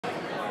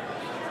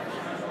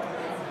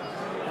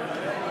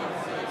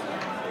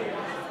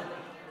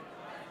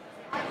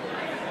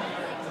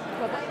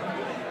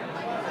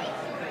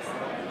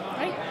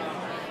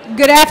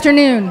Good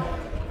afternoon.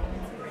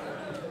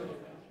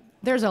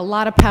 There's a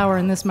lot of power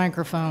in this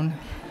microphone.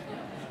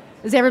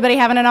 Is everybody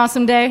having an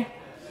awesome day?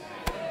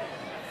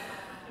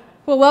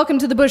 Well, welcome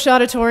to the Bush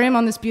Auditorium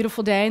on this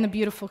beautiful day and the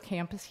beautiful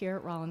campus here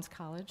at Rollins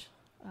College.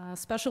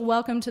 Special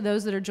welcome to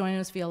those that are joining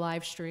us via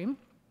live stream.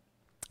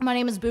 My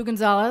name is Boo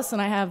Gonzalez,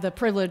 and I have the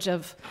privilege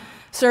of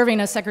serving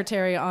as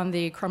secretary on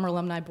the Crummer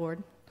Alumni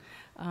Board.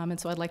 And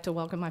so I'd like to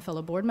welcome my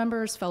fellow board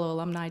members, fellow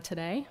alumni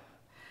today.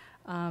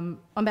 On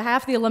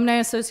behalf of the Alumni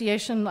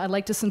Association, I'd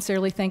like to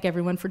sincerely thank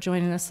everyone for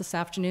joining us this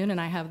afternoon, and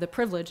I have the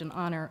privilege and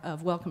honor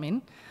of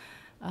welcoming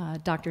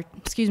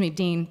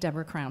Dean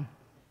Deborah Crown.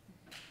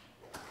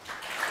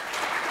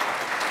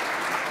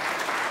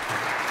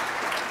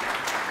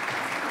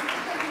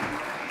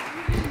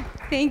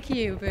 Thank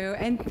you, Boo,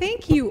 and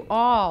thank you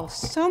all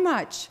so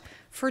much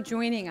for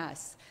joining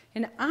us.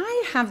 And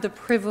I have the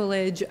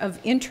privilege of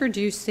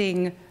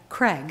introducing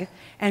Craig,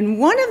 and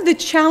one of the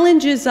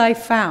challenges I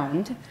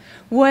found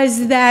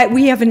was that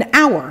we have an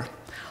hour.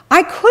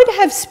 I could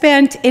have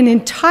spent an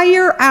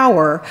entire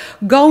hour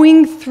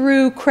going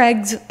through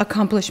Craig's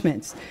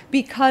accomplishments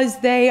because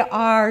they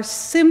are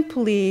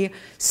simply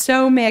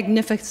so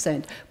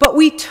magnificent. But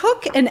we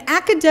took an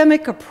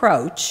academic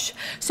approach.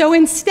 So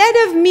instead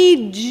of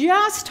me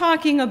just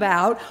talking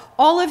about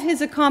all of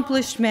his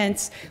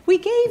accomplishments, we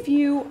gave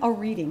you a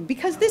reading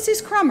because this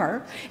is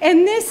Crummer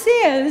and this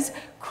is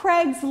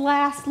Craig's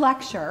last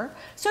lecture.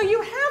 So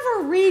you have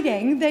a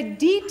reading that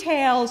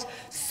details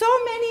so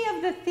many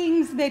of the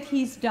things that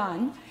he's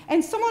done.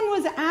 And someone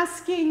was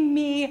asking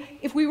me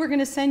if we were going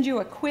to send you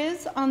a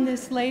quiz on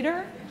this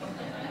later.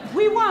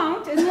 We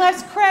won't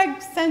unless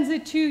Craig sends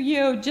it to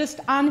you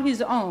just on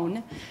his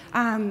own.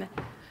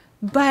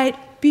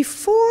 But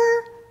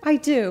before I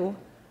do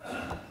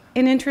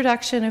an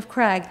introduction of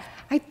Craig,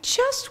 I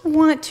just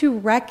want to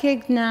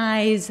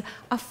recognize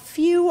a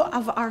few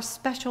of our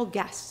special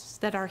guests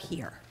that are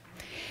here.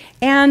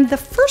 And the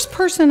first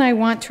person I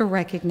want to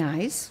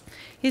recognize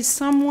is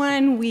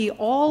someone we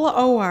all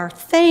owe our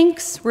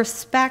thanks,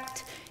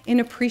 respect, and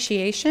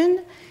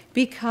appreciation,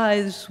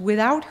 because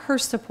without her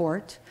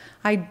support,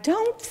 I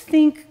don't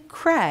think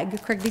Craig,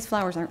 these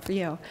flowers aren't for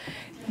you,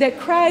 that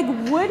Craig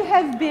would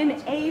have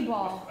been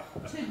able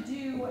to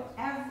do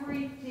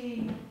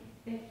everything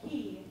that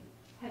he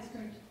has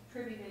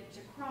contributed to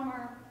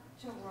Crummer,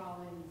 to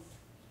Rollins,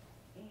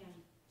 and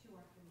to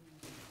our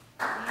community.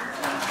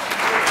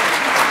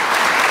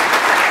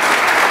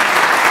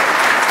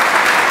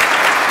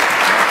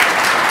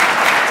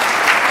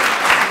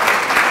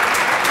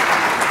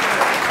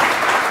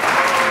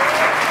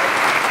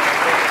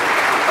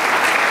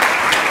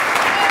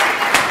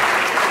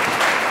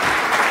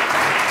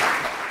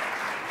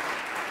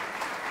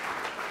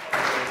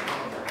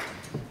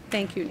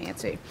 Thank you,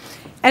 Nancy.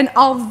 And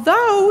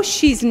although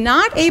she's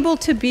not able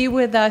to be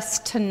with us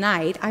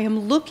tonight, I am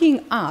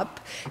looking up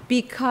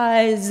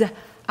because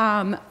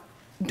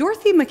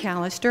Dorothy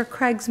McAllaster,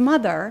 Craig's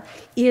mother,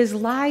 is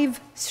live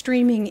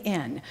streaming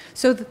in.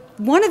 So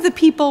one of the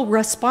people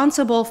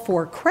responsible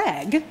for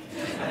Craig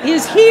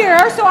is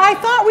here, so I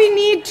thought we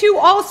need to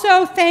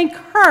also thank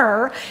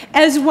her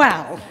as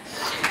well.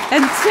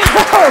 And so...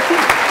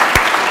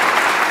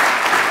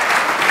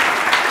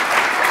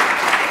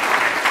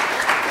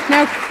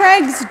 Now,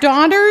 Craig's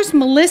daughters,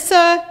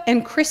 Melissa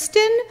and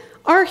Kristen,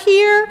 are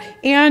here,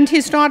 and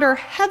his daughter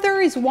Heather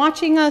is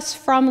watching us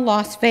from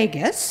Las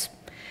Vegas.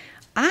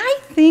 I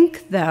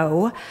think,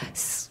 though,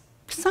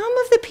 some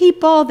of the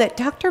people that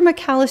Dr.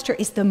 McAllaster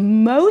is the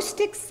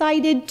most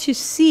excited to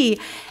see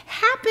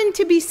happen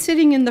to be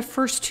sitting in the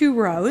first two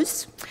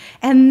rows,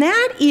 and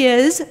that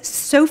is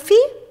Sophie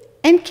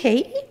and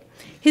Kate,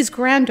 his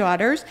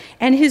granddaughters,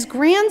 and his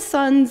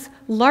grandsons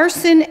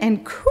Larson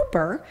and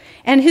Cooper,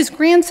 and his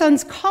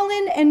grandsons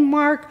Colin and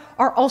Mark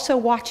are also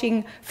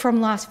watching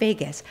from Las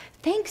Vegas.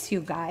 Thanks,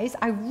 you guys.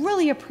 I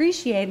really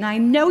appreciate it, and I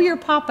know your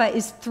papa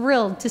is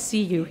thrilled to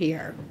see you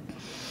here.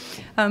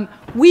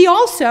 We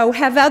also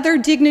have other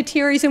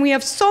dignitaries, and we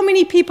have so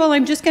many people.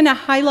 I'm just going to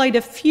highlight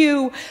a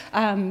few.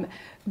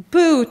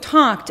 Boo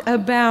talked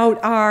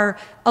about our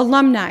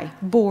alumni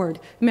board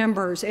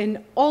members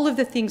and all of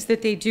the things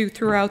that they do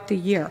throughout the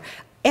year.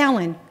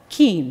 Alan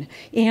Keene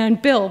and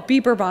Bill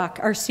Bieberbach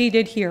are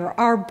seated here.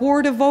 Our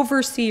Board of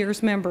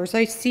Overseers members,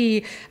 I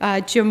see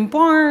Jim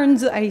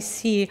Barnes, I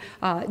see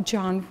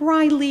John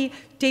Riley,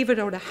 David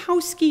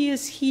Odahowski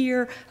is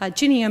here,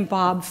 Ginny and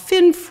Bob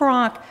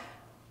Finfrock.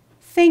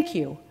 Thank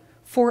you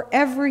for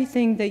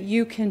everything that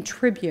you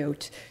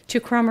contribute to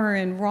Crummer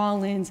and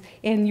Rollins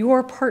and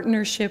your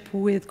partnership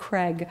with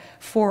Craig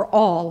for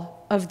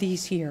all of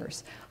these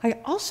years. I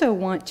also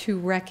want to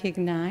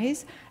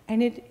recognize,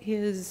 and it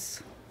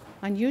is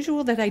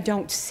unusual that I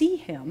don't see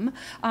him,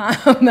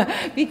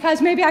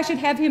 because maybe I should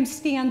have him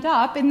stand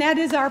up, and that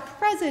is our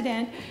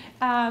president,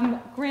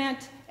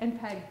 Grant and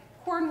Peg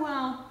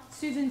Cornwell,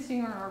 Susan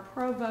Singer, our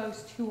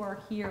provost, who are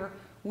here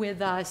with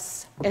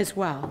us as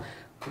well.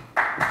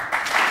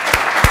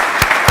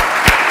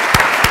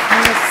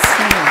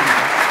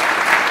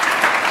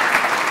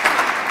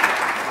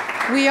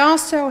 We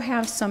also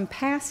have some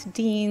past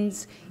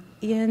deans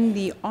in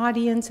the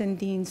audience and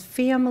Dean's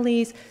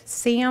families.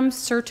 Sam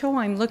Serto,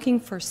 I'm looking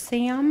for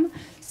Sam.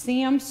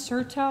 Sam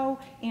Serto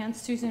and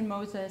Susan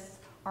Moses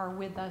are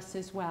with us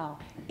as well.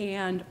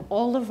 And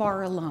all of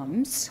our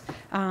alums,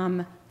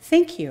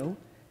 thank you,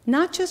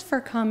 not just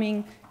for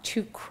coming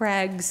to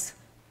Craig's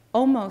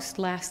almost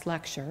last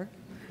lecture.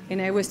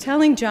 And I was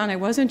telling John I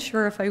wasn't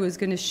sure if I was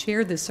going to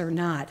share this or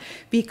not,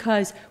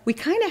 because we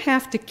kind of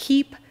have to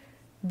keep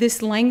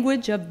this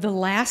language of the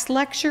last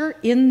lecture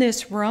in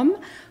this room.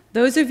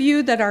 Those of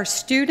you that are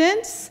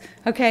students,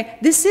 okay,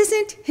 this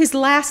isn't his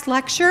last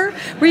lecture.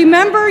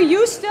 Remember,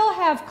 you still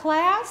have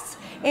class,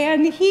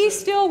 and he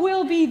still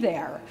will be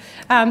there.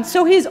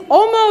 So his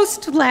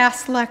almost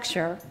last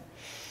lecture.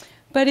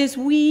 But as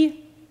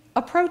we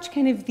approach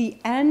kind of the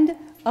end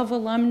of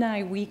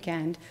Alumni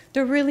Weekend,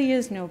 there really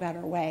is no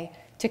better way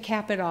to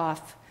cap it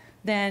off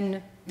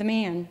than the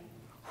man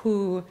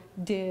who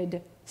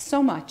did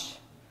so much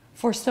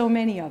for so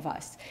many of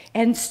us.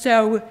 And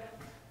so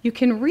you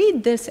can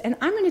read this, and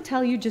I'm going to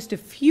tell you just a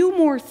few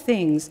more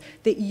things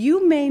that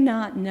you may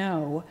not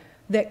know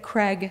that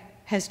Craig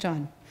has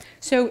done.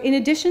 So in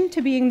addition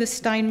to being the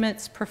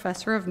Steinmetz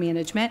Professor of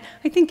Management,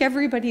 I think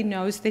everybody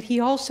knows that he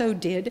also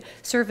did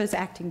serve as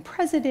acting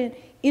president,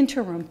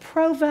 interim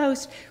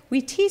provost.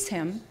 We tease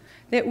him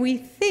that we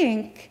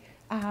think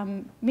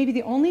maybe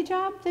the only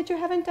job that you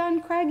haven't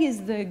done, Craig,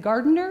 is the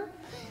gardener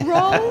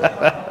role.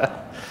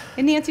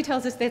 And Nancy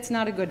tells us that's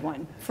not a good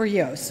one for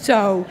you.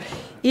 So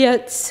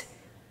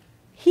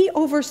he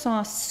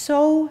oversaw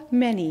so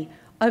many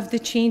of the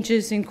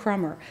changes in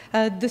Crummer.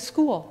 The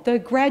school, the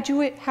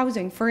graduate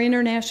housing for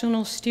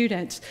international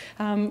students,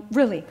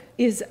 really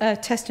is a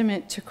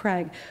testament to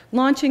Craig.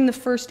 Launching the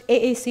first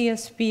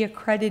AACSB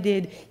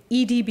accredited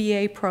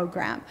EDBA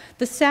program,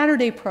 the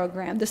Saturday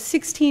program, the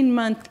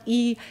 16-month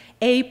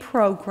EA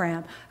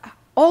program,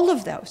 all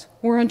of those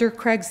were under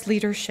Craig's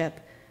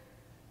leadership.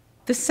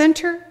 The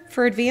Center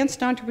for Advanced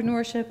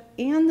Entrepreneurship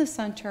and the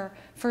Center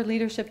for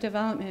Leadership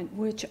Development,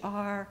 which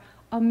are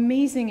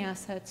amazing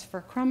assets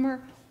for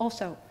Crummer,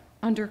 also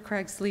under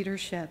Craig's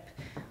leadership.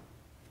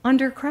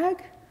 Under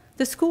Craig,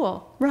 the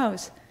school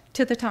rose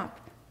to the top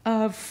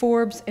of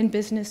Forbes and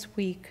Business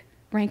Week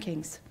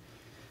rankings.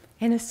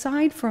 And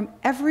aside from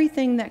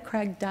everything that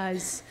Craig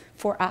does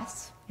for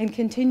us and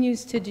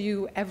continues to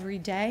do every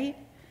day,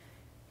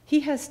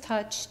 he has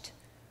touched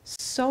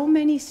so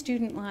many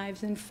student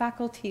lives and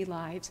faculty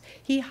lives.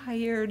 He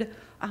hired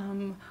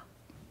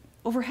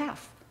over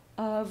half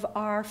of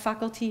our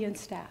faculty and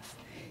staff.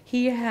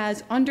 He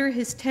has, under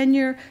his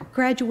tenure,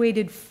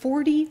 graduated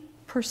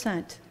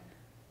 40%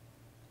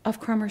 of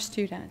Crummer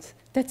students.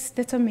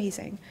 That's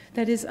amazing.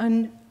 That is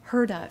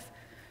unheard of.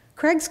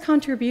 Craig's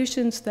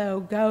contributions,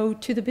 though, go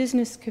to the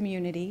business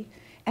community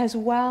as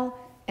well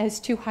as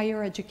to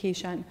higher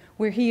education,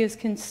 where he is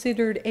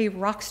considered a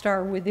rock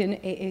star within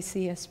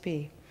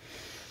AACSB.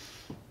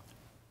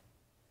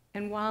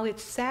 And while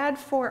it's sad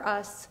for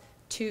us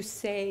to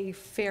say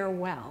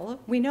farewell,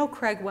 we know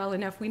Craig well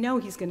enough, we know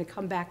he's going to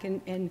come back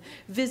and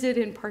visit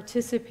and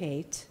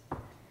participate.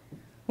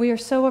 We are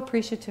so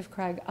appreciative,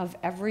 Craig, of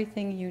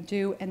everything you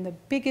do, and the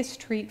biggest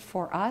treat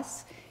for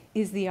us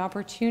is the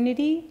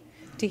opportunity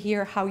to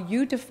hear how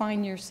you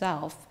define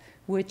yourself,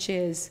 which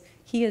is,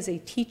 he is a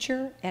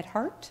teacher at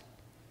heart.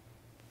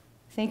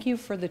 Thank you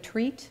for the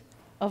treat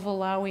of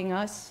allowing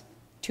us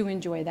to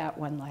enjoy that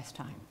one last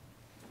time.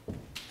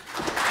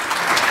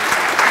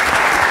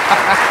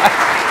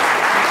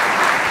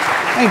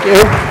 Thank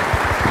you.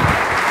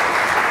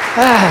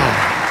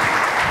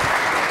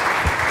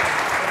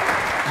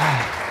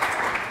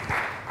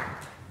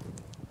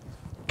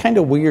 Kind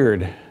of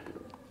weird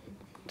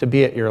to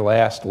be at your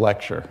last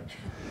lecture.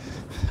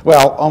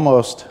 Well,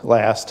 almost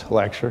last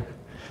lecture.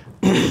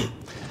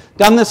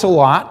 Done this a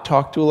lot,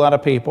 talked to a lot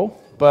of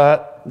people,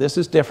 but this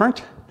is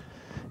different.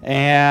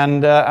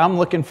 And I'm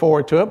looking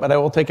forward to it, but I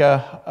will take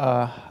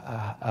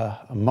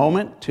a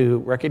moment to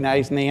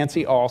recognize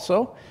Nancy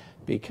also,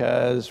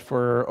 because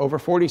for over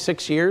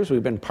 46 years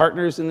we've been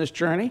partners in this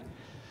journey,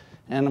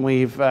 and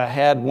we've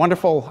had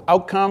wonderful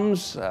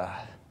outcomes.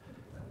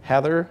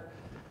 Heather,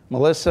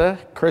 Melissa,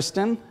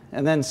 Kristen,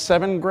 and then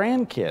 7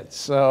 grandkids.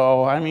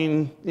 So, I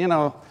mean, you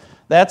know,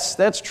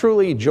 that's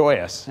truly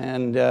joyous,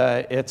 and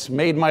it's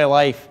made my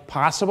life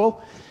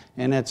possible,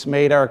 and it's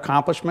made our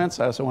accomplishments.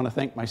 I also want to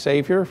thank my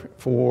Savior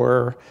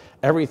for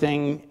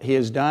everything He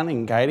has done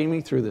in guiding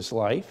me through this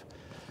life.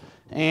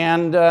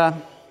 And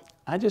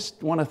I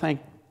just want to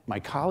thank my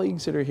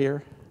colleagues that are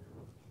here,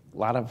 a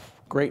lot of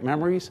great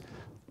memories,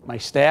 my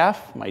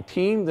staff, my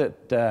team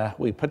that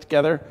we put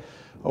together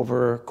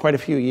over quite a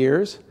few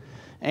years,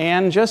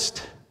 and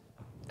just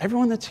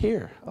everyone that's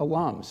here,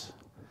 alums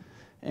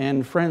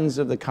and friends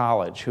of the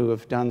college who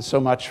have done so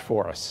much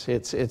for us.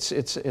 It's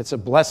a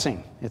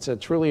blessing. It's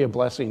truly a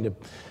blessing to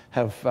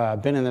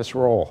have been in this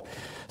role.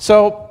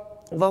 So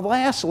the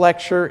last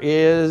lecture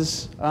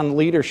is on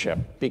leadership,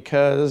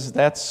 because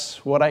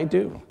that's what I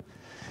do.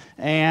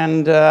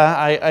 And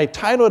I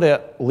titled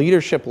it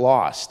Leadership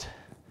Lost,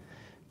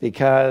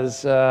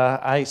 because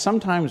I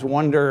sometimes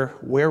wonder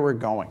where we're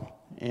going.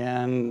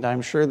 And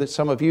I'm sure that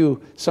some of you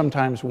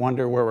sometimes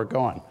wonder where we're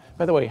going.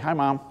 By the way, hi,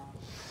 Mom.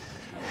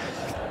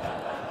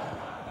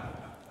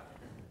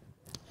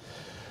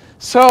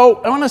 So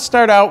I want to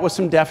start out with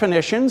some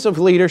definitions of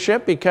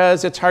leadership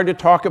because it's hard to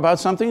talk about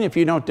something if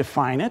you don't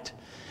define it.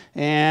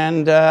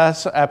 And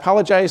so I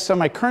apologize to some of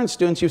my current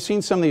students. You've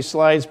seen some of these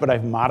slides, but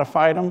I've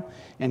modified them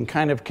and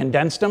kind of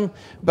condensed them.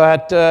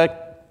 But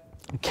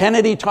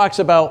Kennedy talks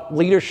about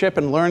leadership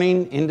and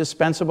learning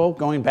indispensable,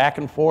 going back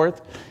and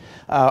forth.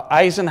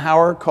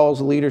 Eisenhower calls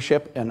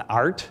leadership an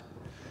art.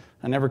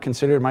 I never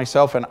considered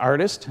myself an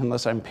artist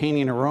unless I'm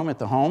painting a room at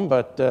the home,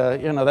 but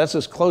that's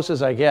as close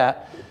as I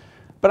get.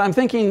 But I'm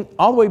thinking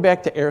all the way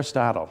back to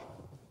Aristotle.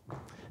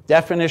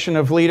 Definition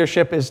of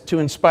leadership is to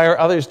inspire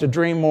others to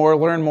dream more,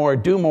 learn more,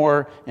 do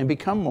more, and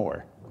become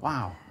more.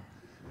 Wow.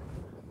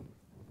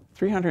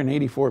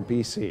 384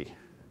 BC.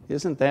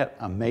 Isn't that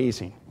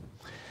amazing?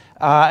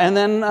 And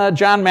then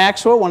John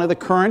Maxwell, one of the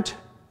current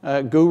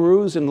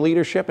gurus in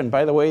leadership. And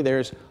by the way,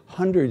 there's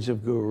hundreds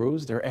of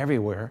gurus. They're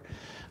everywhere.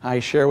 I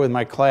share with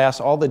my class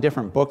all the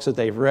different books that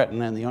they've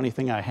written. And the only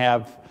thing I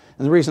have,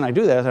 and the reason I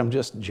do that is I'm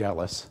just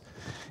jealous,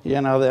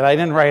 that I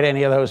didn't write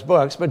any of those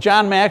books. But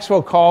John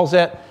Maxwell calls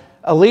it,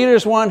 a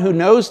leader's one who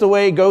knows the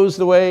way, goes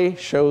the way,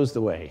 shows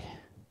the way.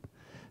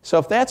 So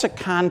if that's a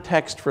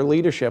context for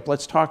leadership,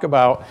 let's talk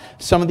about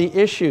some of the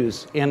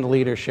issues in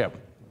leadership.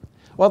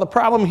 Well, the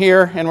problem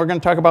here, and we're going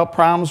to talk about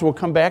problems, we'll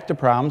come back to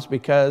problems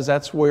because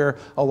that's where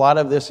a lot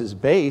of this is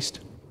based,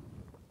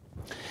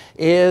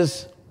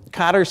 is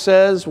Cotter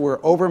says we're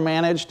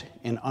overmanaged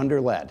and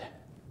underled.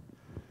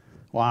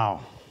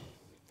 Wow.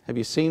 Have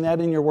you seen that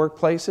in your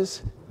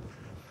workplaces?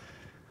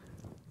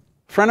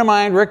 A friend of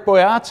mine, Rick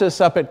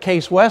Boyatzis, up at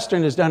Case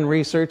Western, has done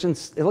research,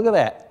 and look at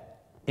that.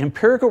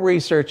 Empirical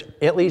research,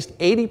 at least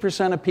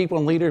 80% of people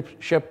in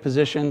leadership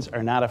positions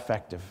are not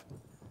effective.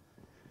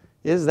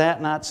 Is that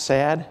not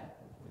sad?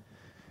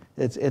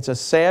 It's a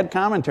sad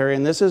commentary,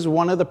 and this is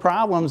one of the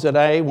problems that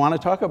I want to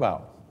talk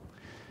about.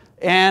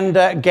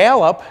 And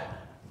Gallup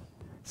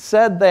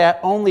said that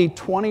only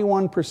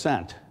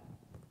 21%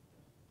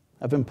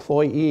 of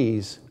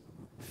employees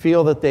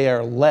feel that they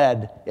are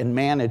led and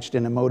managed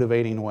in a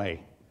motivating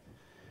way.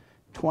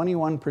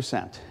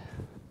 21%.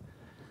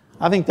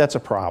 I think that's a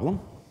problem.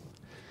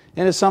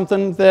 And it's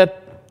something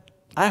that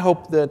I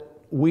hope that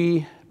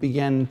we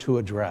begin to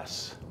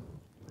address.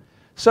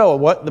 So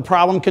what the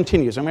problem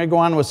continues. I'm going to go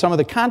on with some of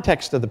the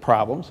context of the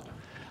problems.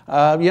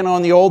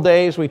 In the old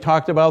days, we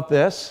talked about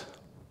this.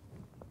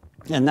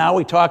 And now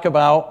we talk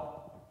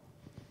about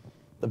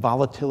the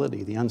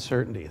volatility, the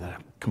uncertainty, the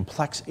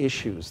complex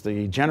issues,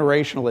 the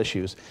generational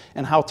issues,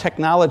 and how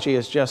technology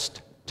is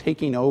just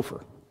taking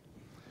over.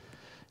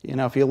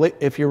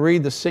 If you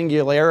read The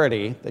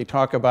Singularity, they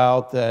talk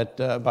about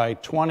that by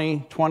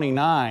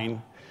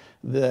 2029,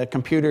 the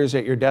computers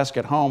at your desk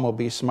at home will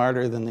be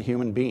smarter than the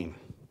human being.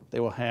 They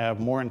will have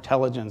more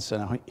intelligence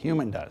than a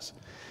human does,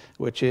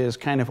 which is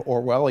kind of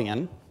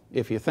Orwellian,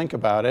 if you think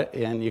about it.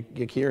 And you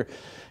hear,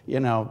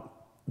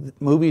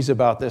 movies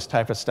about this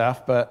type of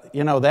stuff. But,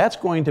 that's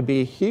going to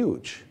be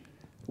huge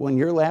when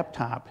your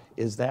laptop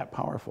is that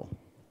powerful.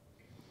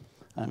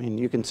 I mean,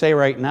 you can say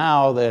right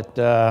now that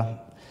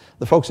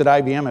the folks at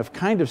IBM have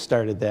kind of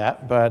started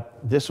that, but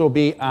this will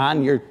be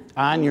on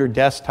your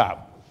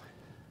desktop.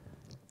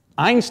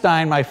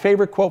 Einstein, my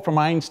favorite quote from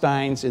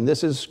Einstein's, and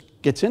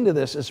gets into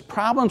this, is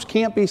problems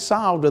can't be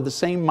solved with the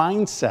same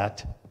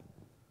mindset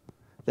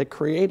that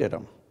created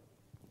them.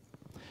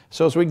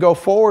 So as we go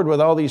forward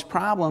with all these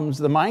problems,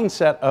 the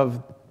mindset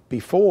of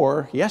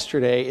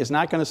yesterday, is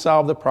not going to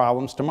solve the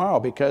problems tomorrow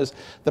because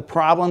the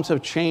problems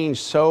have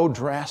changed so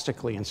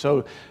drastically and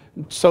so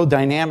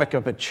dynamic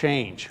of a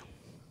change.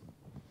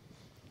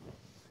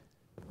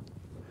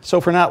 So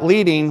if we're not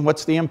leading,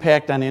 what's the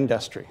impact on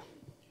industry?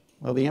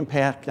 Well, the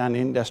impact on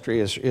industry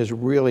is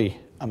really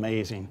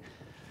amazing.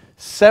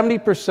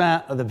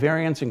 70% of the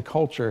variance in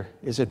culture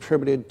is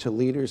attributed to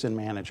leaders and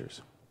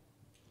managers.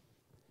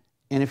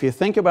 And if you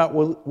think about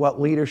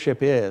what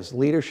leadership is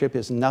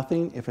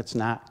nothing if it's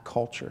not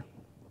culture.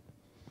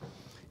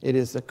 It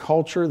is the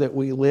culture that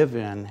we live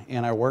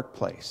in our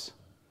workplace.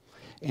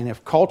 And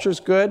if culture's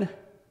good,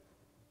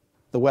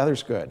 the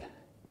weather's good.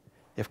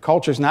 If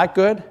culture's not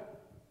good,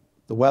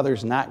 the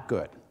weather's not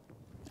good.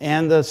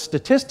 And the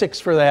statistics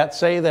for that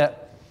say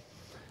that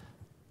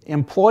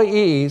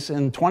employees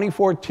in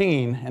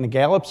 2014, in a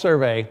Gallup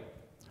survey,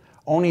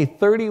 only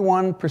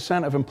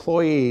 31% of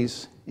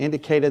employees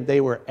indicated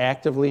they were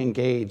actively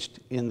engaged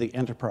in the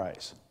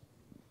enterprise.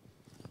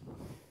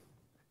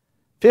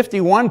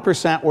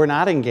 51% were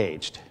not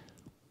engaged.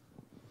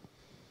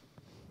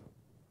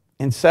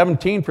 And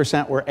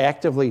 17% were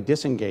actively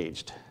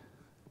disengaged.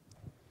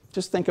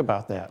 Just think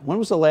about that. When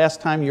was the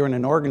last time you were in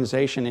an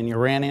organization and you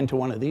ran into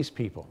one of these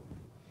people?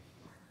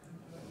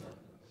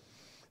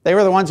 They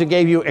were the ones who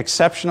gave you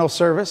exceptional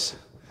service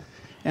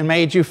and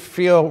made you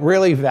feel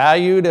really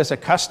valued as a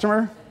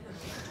customer.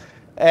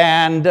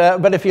 And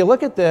but if you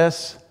look at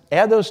this,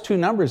 add those two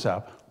numbers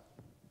up,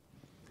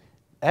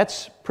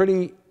 that's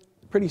pretty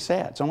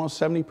sad. It's almost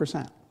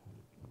 70%.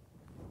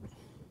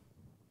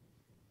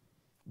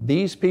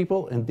 these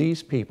people and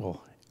these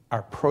people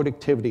are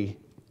productivity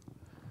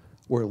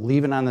we're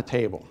leaving on the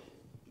table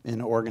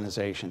in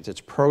organizations.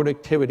 It's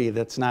productivity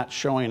that's not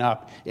showing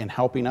up in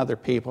helping other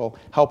people,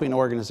 helping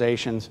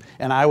organizations,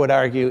 and I would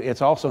argue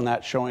it's also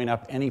not showing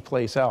up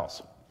anyplace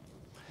else.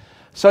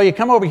 So you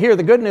come over here,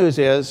 the good news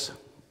is,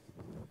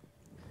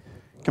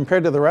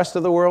 compared to the rest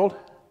of the world,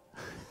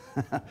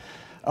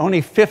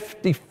 only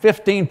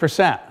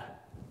 15%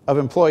 of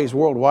employees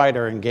worldwide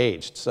are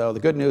engaged. So the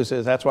good news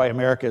is that's why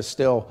America is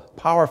still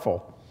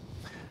powerful,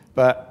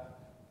 but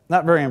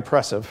not very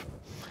impressive.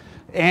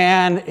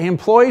 And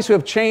employees who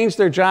have changed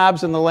their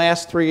jobs in the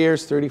last 3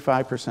 years,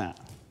 35%.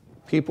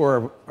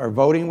 People are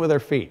voting with their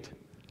feet.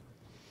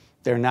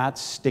 They're not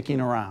sticking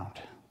around.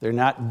 They're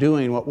not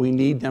doing what we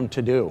need them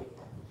to do.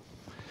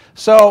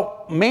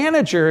 So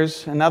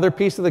managers, another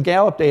piece of the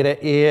Gallup data,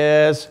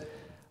 is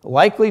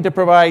likely to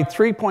provide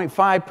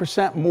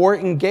 3.5% more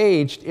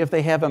engaged if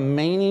they have a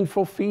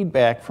meaningful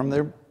feedback from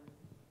their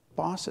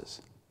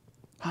bosses.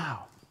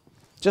 Wow.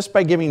 Just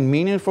by giving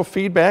meaningful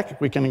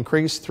feedback, we can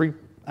increase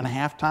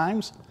 3.5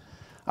 times.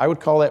 I would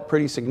call that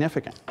pretty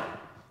significant.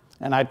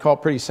 And I'd call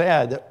it pretty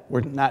sad that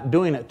we're not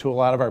doing it to a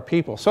lot of our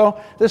people.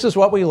 So this is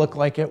what we look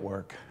like at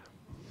work.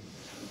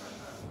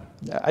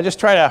 I just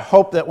try to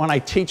hope that when I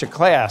teach a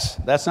class,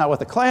 that's not what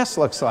the class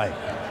looks like.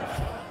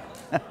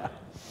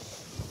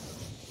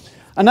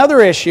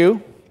 Another issue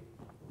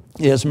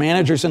is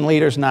managers and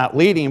leaders not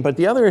leading, but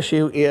the other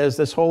issue is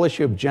this whole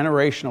issue of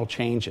generational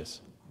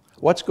changes.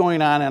 What's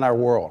going on in our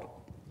world?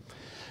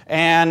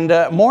 And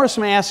Morris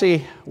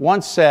Massey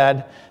once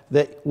said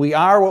that we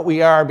are what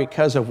we are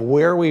because of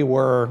where we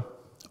were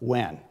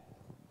when.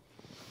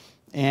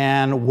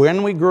 And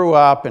when we grew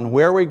up and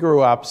where we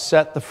grew up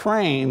set the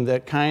frame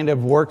that kind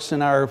of works in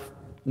the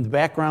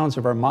backgrounds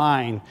of our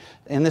mind.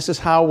 And this is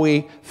how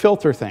we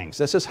filter things.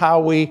 This is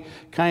how we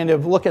kind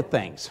of look at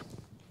things.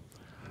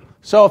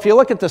 So if you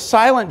look at the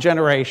silent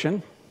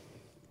generation,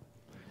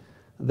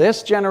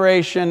 this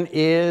generation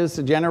is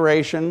the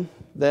generation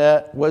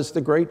that was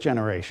the Great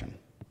Generation.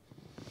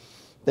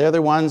 They're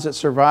the ones that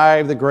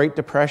survived the Great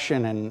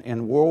Depression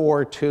and World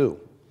War II.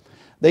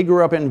 They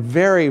grew up in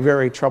very,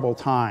 very troubled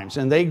times,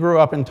 and they grew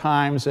up in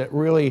times that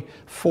really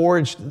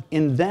forged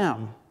in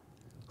them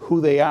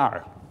who they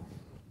are.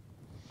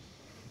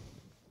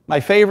 My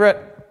favorite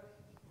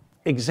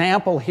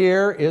example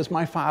here is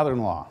my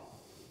father-in-law.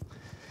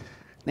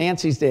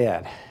 Nancy's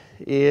dad.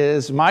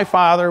 My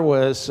father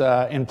was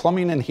in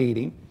plumbing and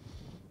heating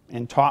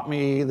and taught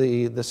me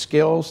the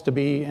skills to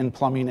be in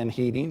plumbing and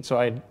heating, so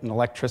I had an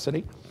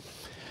electricity.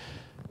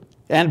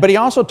 But he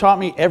also taught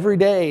me every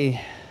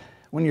day,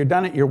 when you're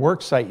done at your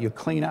work site, you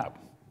clean up.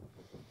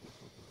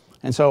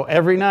 And so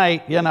every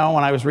night, when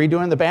I was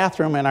redoing the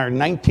bathroom in our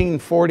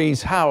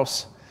 1940s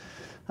house,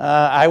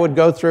 I would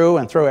go through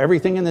and throw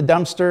everything in the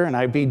dumpster, and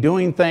I'd be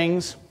doing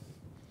things.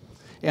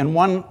 And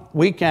one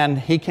weekend,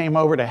 he came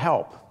over to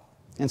help.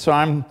 And so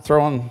I'm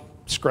throwing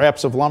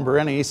scraps of lumber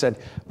in, and he said,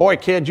 "Boy,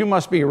 kid, you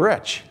must be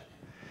rich."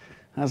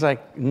 I was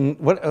like,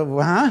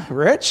 "What?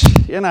 Rich?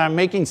 I'm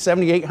making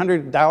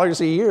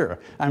 $7,800 a year.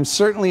 I'm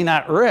certainly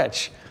not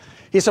rich."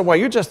 He said, "Well,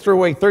 you just threw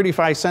away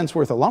 35 cents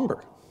worth of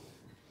lumber.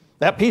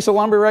 That piece of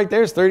lumber right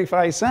there is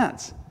 35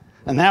 cents.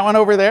 And that one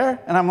over there?"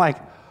 And I'm like,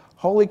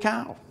 holy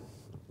cow.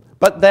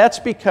 But that's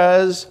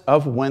because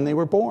of when they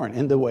were born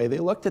and the way they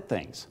looked at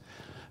things.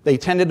 They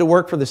tended to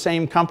work for the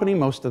same company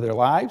most of their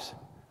lives.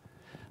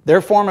 Their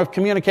form of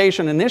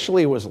communication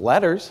initially was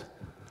letters,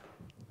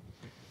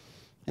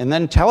 and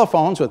then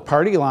telephones with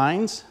party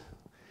lines,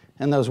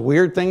 and those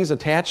weird things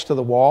attached to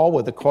the wall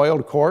with the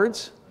coiled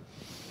cords.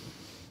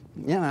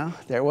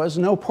 There was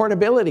no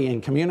portability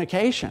in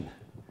communication.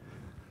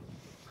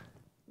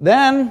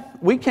 Then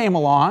we came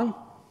along,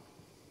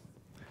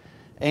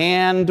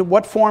 and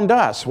what formed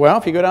us? Well,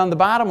 if you go down the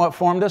bottom, what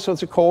formed us was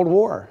the Cold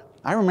War.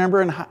 I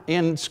remember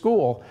in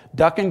school,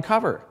 duck and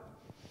cover.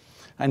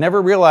 I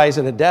never realized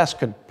that a desk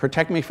could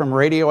protect me from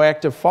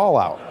radioactive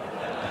fallout.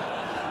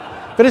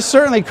 But it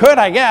certainly could,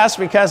 I guess,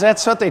 because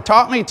that's what they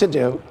taught me to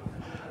do.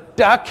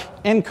 Duck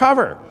and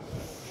cover.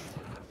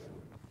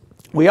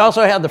 We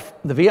also had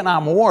the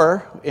Vietnam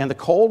War and the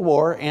Cold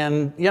War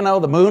and,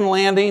 the moon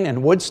landing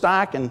and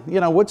Woodstock. And,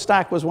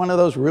 Woodstock was one of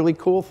those really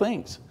cool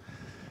things.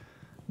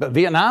 But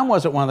Vietnam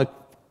wasn't one of the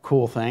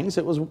cool things.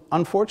 It was,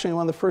 unfortunately,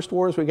 one of the first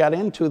wars we got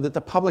into that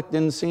the public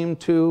didn't seem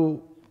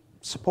to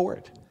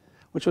support,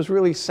 which was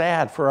really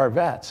sad for our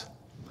vets.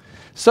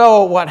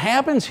 So what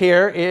happens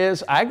here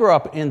is I grew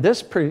up in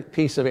this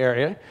piece of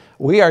area.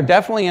 We are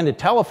definitely into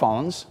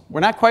telephones. We're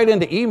not quite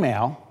into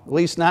email, at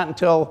least not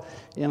until,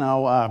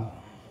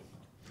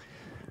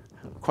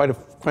 quite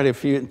a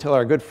few, until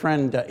our good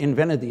friend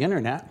invented the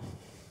internet.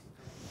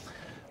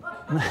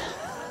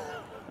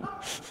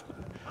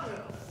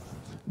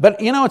 But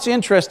it's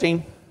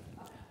interesting.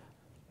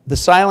 The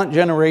silent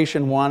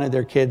generation wanted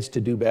their kids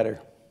to do better.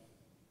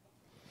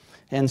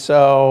 And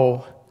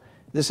so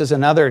this is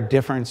another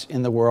difference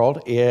in the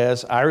world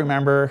is I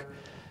remember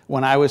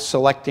when I was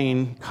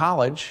selecting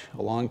college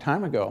a long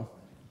time ago,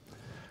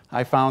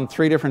 I found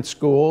 3 different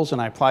schools,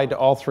 and I applied to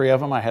all 3 of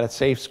them. I had a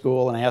safe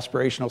school, an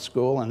aspirational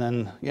school, and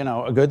then,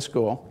 a good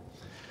school.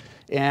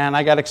 And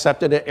I got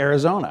accepted at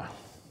Arizona.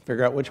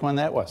 Figure out which one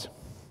that was.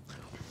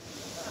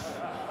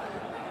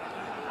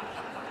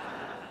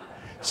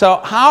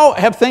 So how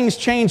have things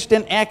changed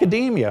in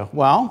academia?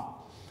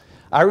 Well,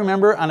 I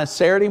remember on a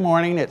Saturday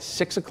morning at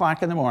 6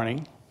 o'clock in the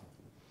morning,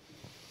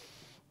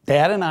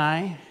 Dad and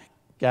I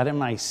got in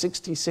my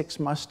 '66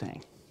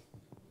 Mustang.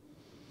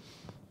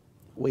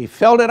 We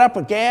filled it up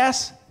with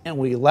gas, and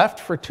we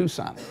left for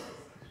Tucson.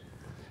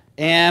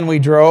 And we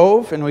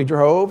drove, and we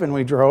drove, and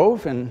we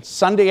drove, and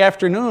Sunday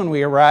afternoon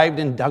we arrived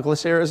in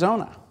Douglas,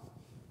 Arizona.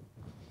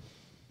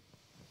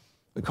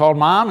 We called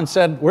Mom and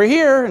said, "We're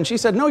here," and she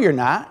said, "No, you're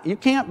not. You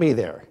can't be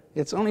there.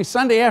 It's only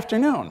Sunday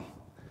afternoon."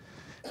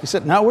 We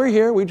said, "No, we're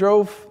here." We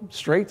drove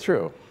straight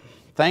through.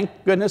 Thank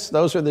goodness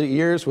those are the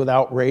years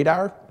without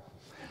radar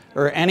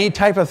or any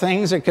type of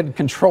things that could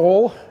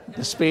control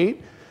the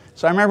speed.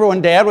 So I remember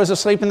when Dad was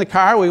asleep in the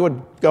car, we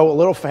would go a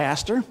little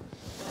faster.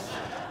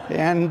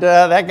 And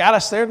that got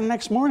us there the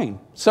next morning.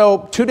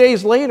 So 2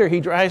 days later, he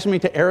drives me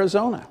to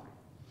Arizona.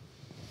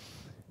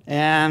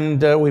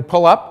 And we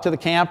pull up to the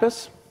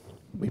campus.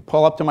 We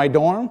pull up to my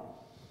dorm.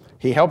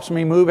 He helps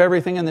me move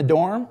everything in the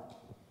dorm.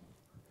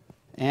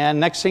 And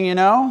next thing you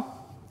know,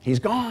 he's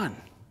gone.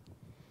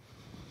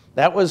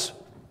 That was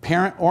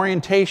parent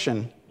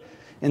orientation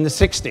in the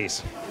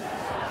 60s.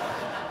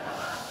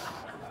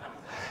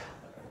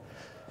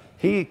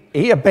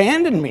 He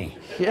abandoned me,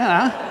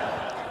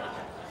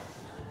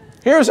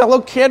 Here's a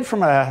little kid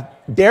from a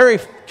dairy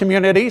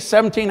community,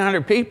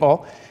 1,700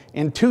 people,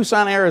 in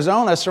Tucson,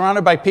 Arizona,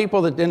 surrounded by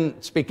people that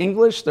didn't speak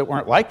English, that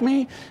weren't like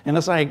me. And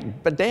it's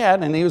like, "But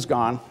Dad," and he was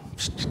gone.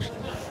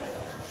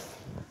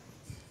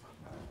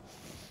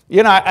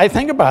 I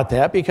think about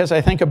that because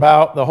I think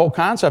about the whole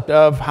concept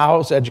of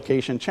how's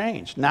education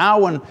changed. Now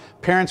when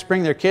parents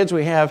bring their kids,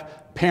 we have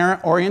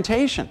parent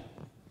orientation,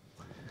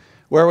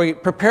 where we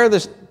prepare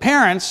the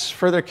parents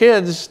for their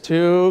kids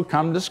to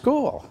come to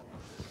school.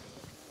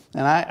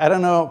 And I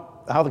don't know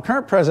how the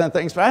current president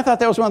thinks, but I thought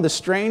that was one of the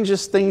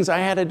strangest things I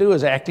had to do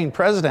as acting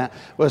president,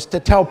 was to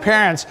tell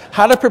parents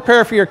how to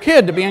prepare for your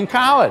kid to be in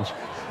college.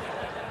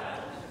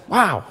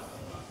 Wow.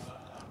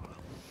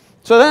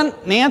 So then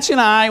Nancy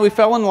and I, we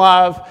fell in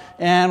love,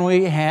 and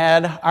we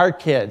had our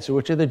kids,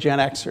 which are the Gen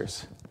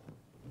Xers.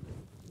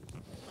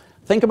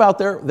 Think about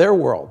their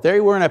world. They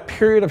were in a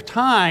period of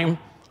time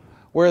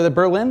where the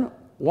Berlin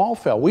Wall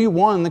fell. We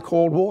won the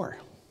Cold War.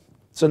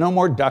 So no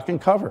more duck and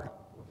cover.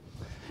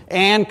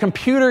 And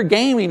computer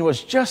gaming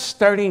was just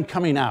starting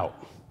coming out.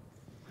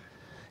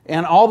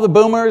 And all the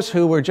boomers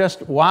who were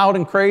just wild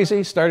and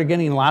crazy started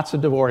getting lots of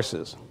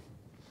divorces.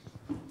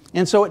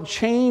 And so it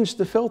changed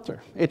the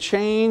filter. It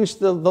changed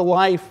the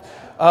life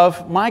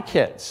of my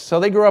kids.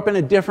 So they grew up in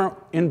a different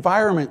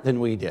environment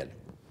than we did.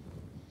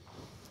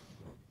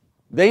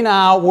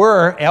 Al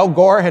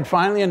Gore had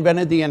finally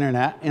invented the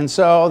internet, and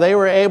so they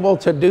were able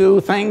to do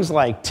things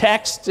like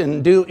text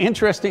and do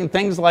interesting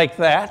things like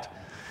that.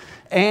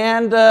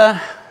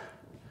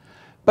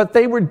 But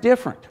they were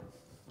different.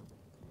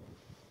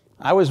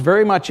 I was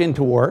very much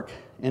into work,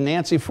 and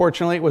Nancy,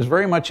 fortunately, was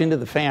very much into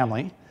the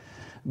family.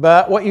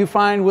 But what you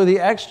find with the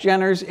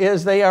X-Geners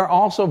is they are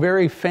also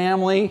very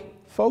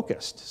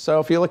family-focused. So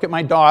if you look at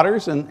my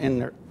daughters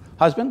and their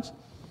husbands,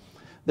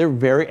 they're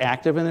very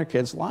active in their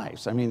kids'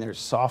 lives. I mean, there's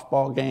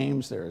softball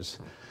games, there's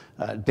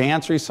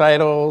dance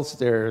recitals,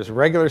 there's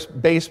regular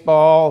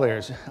baseball,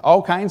 there's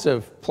all kinds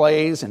of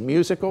plays and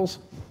musicals.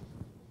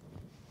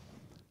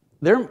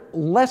 They're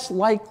less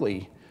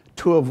likely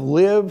to have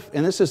lived,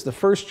 and this is the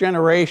first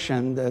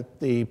generation that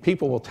the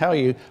people will tell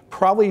you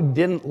probably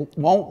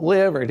won't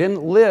live or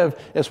didn't live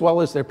as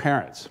well as their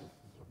parents.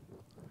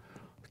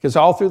 Because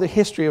all through the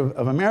history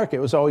of America, it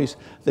was always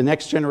the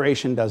next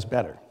generation does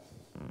better.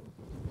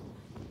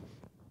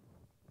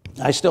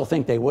 I still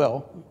think they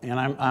will, and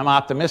I'm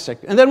optimistic.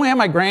 And then we have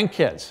my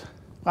grandkids.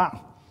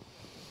 Wow,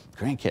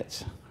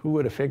 grandkids, who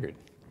would have figured?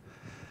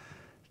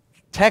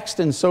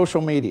 Text and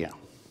social media.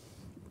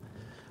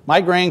 My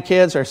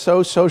grandkids are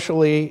so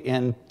socially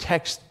and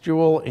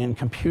textual and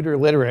computer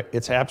literate,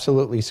 it's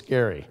absolutely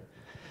scary.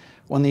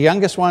 When the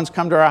youngest ones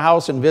come to our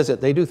house and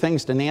visit, they do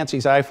things to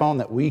Nancy's iPhone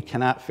that we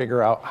cannot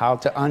figure out how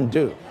to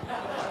undo.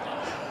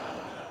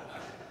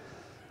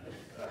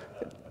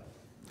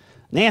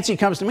 Nancy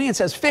comes to me and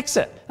says, "Fix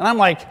it." And I'm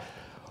like,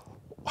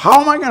 how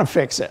am I going to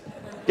fix it?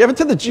 Give it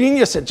to the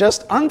genius that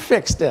just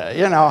unfixed it,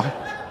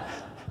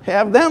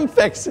 Have them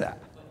fix it.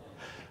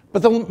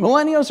 But the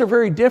millennials are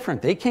very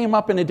different. They came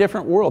up in a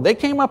different world. They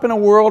came up in a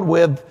world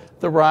with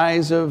the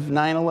rise of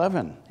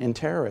 9/11 and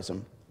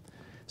terrorism,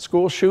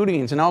 school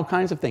shootings and all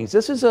kinds of things.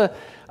 This is a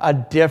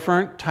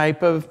different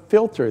type of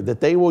filter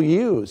that they will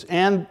use.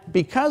 And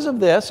because of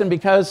this, and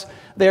because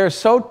they're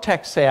so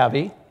tech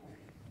savvy,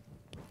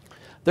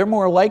 they're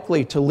more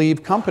likely to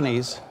leave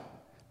companies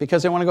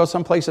because they want to go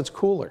someplace that's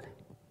cooler,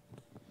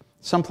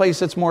 someplace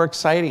that's more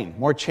exciting,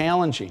 more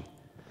challenging.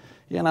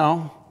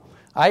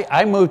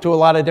 I moved to a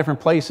lot of different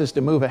places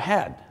to move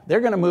ahead. They're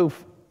going to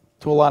move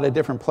to a lot of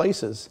different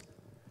places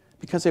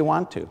Because they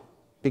want to,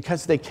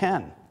 because they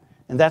can.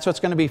 And that's what's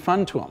going to be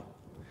fun to them.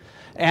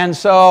 And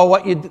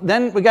so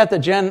then we got the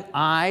Gen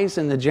Is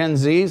and the Gen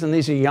Zs, and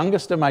these are the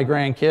youngest of my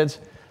grandkids.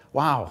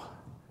 Wow.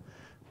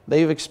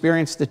 They've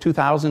experienced the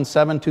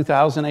 2007,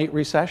 2008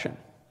 recession.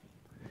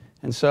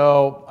 And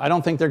so I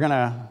don't think they're going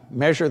to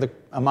measure the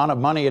amount of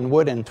money in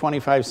wood in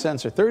 25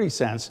 cents or 30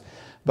 cents,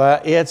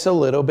 but it's a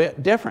little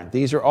bit different.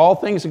 These are all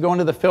things that go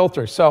into the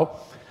filter. So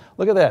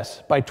look at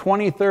this. By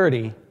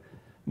 2030,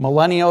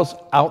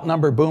 millennials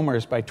outnumber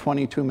boomers by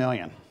 22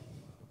 million.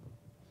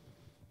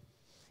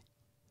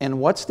 And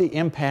what's the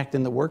impact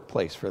in the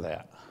workplace for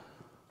that?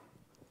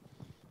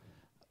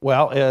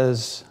 Well,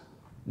 as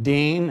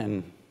dean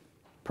and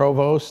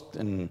provost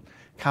and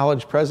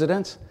college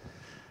presidents,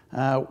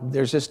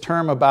 there's this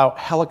term about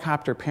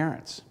helicopter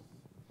parents.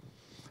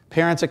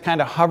 Parents that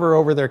kind of hover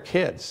over their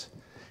kids.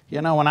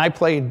 You know, when I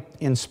played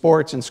in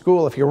sports in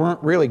school, if you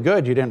weren't really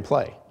good, you didn't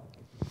play.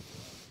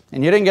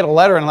 And you didn't get a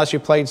letter unless you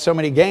played so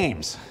many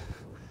games.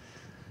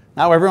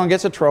 Now everyone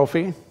gets a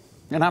trophy,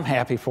 and I'm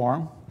happy for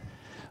them.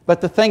 But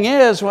the thing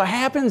is, what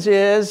happens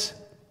is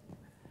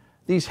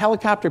these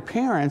helicopter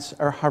parents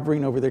are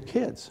hovering over their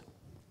kids.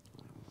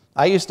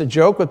 I used to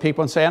joke with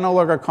people and say, I no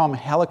longer call them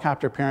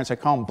helicopter parents, I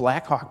call them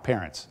Black Hawk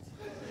parents.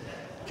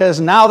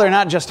 Because now they're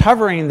not just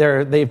hovering,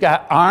 they've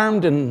got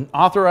armed and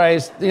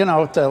authorized,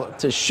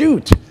 to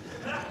shoot.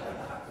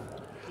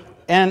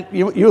 And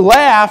you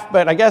laugh,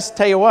 but I guess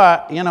tell you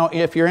what,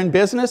 if you're in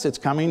business, it's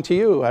coming to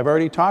you. I've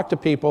already talked to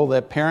people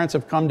that parents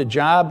have come to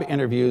job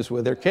interviews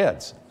with their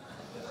kids.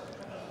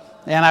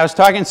 And I was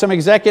talking to some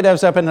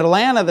executives up in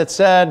Atlanta that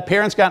said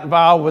parents got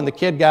involved when the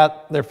kid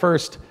got their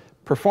first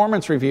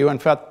performance review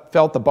and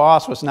felt the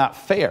boss was not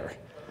fair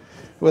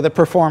with a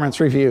performance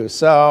review.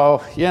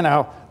 So,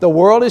 the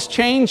world is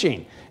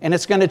changing, and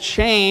it's going to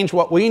change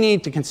what we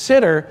need to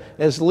consider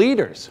as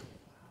leaders.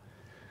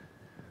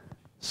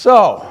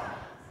 So,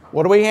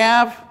 what do we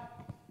have?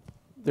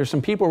 There's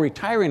some people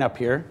retiring up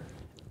here.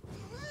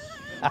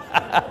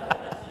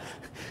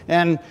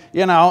 And,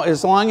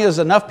 as long as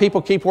enough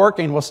people keep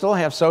working, we'll still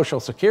have Social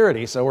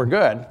Security, so we're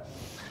good.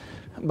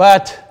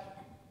 But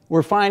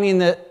we're finding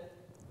that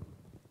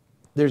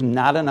there's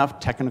not enough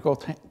technical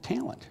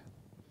talent.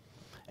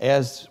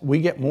 As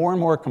we get more and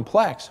more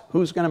complex,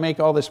 who's going to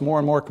make all this more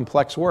and more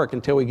complex work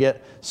until we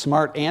get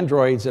smart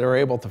androids that are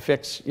able to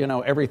fix,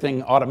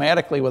 everything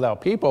automatically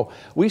without people?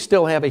 We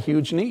still have a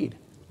huge need.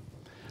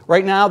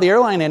 Right now, the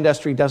airline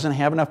industry doesn't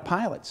have enough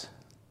pilots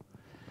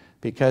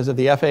because of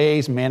the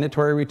FAA's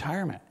mandatory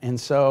retirement. And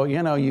so,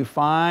 you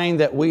find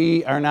that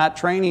we are not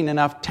training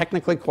enough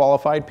technically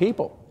qualified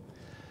people.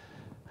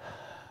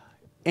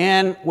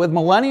 And with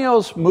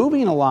millennials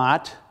moving a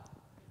lot,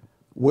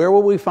 where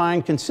will we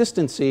find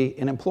consistency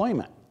in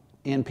employment,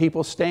 in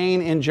people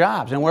staying in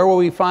jobs? And where will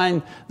we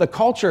find the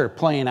culture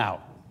playing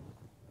out?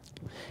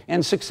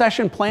 And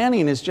succession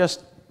planning is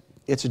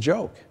it's a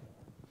joke.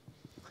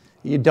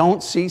 You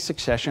don't see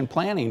succession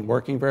planning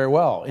working very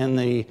well. In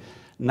the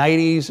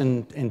 90s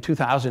and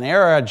 2000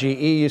 era, GE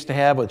used to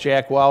have with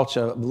Jack Welch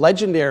a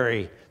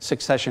legendary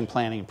succession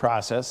planning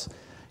process.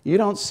 You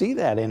don't see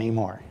that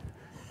anymore.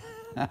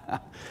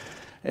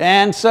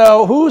 And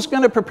so who's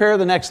going to prepare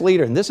the next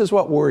leader? And this is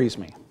what worries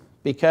me.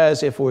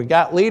 Because if we've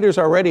got leaders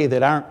already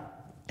that aren't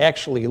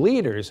actually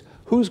leaders,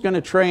 who's going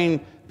to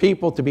train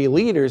people to be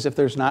leaders if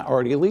there's not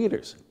already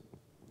leaders?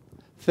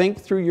 Think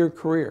through your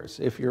careers,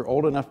 if you're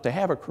old enough to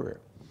have a career.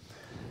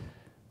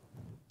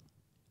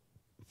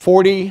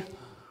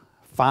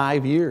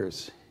 45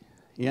 years,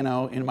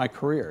 in my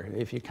career,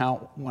 if you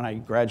count when I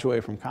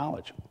graduated from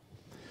college.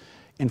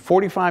 In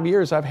 45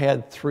 years, I've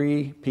had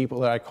 3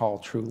 people that I call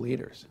true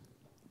leaders.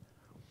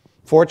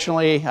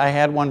 Fortunately, I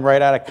had one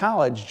right out of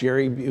college,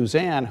 Jerry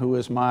Buzan, who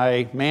was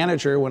my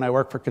manager when I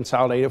worked for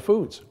Consolidated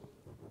Foods.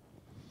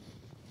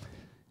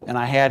 And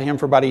I had him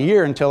for about a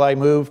year until I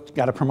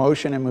got a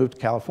promotion and moved to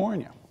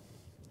California.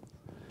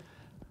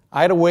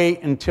 I had to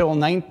wait until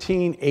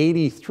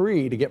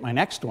 1983 to get my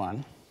next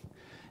one,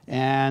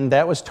 and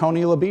that was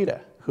Tony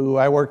Labita, who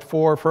I worked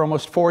for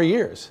almost 4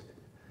 years.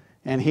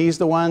 And he's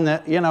the one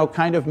that,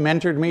 kind of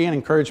mentored me and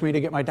encouraged me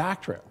to get my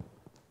doctorate.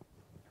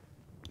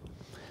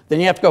 Then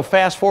you have to go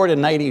fast forward to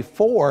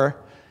 94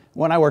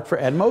 when I worked for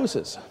Ed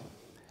Moses,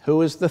 who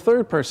was the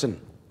third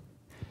person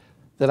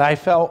that I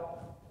felt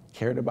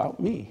cared about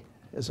me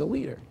as a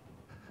leader.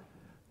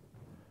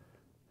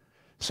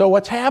 So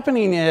what's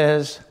happening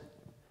is,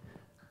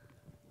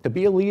 to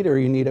be a leader,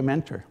 you need a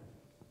mentor.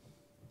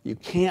 You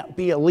can't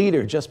be a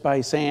leader just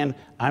by saying,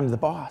 I'm the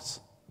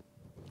boss.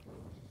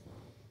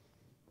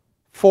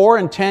 4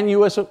 in 10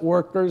 U.S.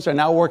 workers are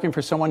now working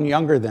for someone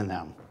younger than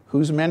them.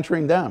 Who's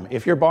mentoring them?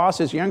 If your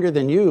boss is younger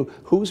than you,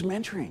 who's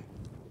mentoring?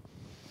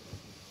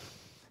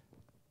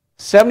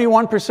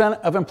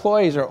 71% of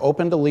employees are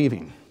open to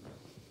leaving.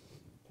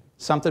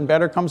 Something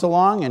better comes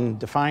along and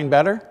define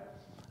better.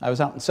 I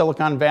was out in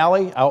Silicon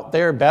Valley. Out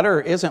there,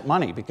 better isn't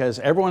money because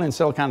everyone in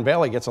Silicon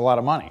Valley gets a lot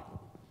of money.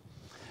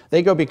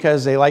 They go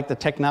because they like the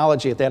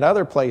technology at that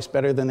other place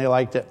better than they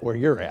liked it where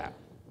you're at.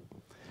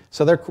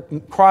 So they're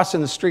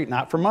crossing the street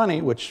not for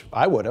money, which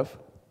I would have,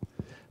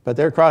 but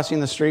they're crossing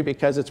the street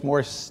because it's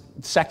more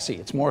sexy,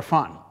 it's more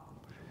fun.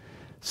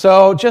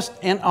 So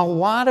and a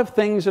lot of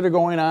things that are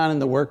going on in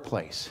the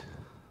workplace.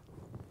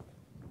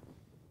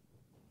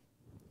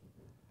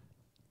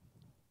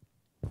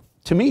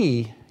 To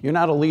me, you're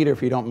not a leader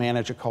if you don't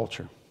manage a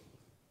culture.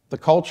 The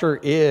culture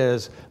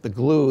is the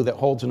glue that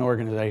holds an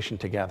organization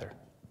together.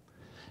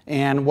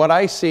 And what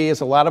I see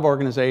is a lot of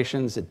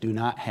organizations that do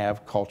not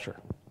have culture.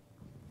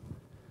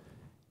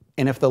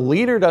 And if the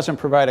leader doesn't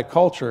provide a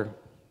culture,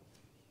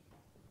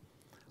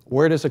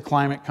 where does the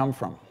climate come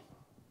from?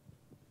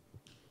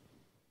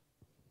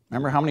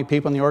 Remember how many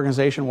people in the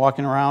organization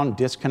walking around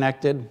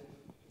disconnected,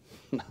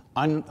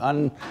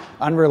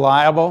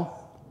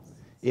 unreliable?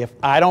 If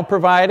I don't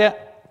provide it,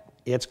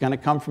 it's going to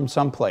come from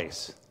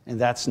someplace. And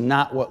that's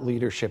not what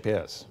leadership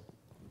is.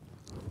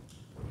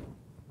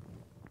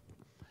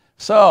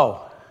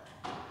 So,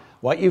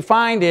 what you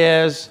find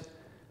is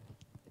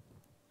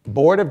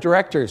board of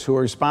directors who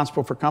are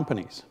responsible for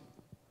companies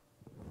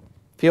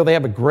feel they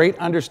have a great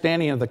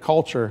understanding of the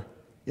culture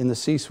in the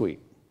C-suite.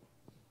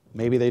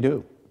 Maybe they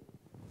do.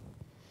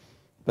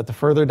 But the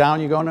further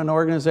down you go in an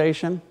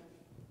organization,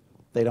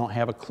 they don't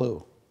have a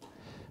clue.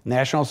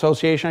 National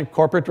Association of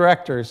Corporate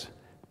Directors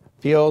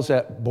feels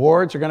that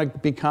boards are going to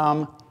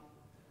become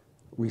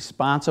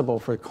responsible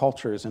for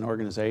cultures in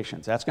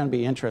organizations. That's going to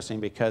be interesting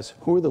because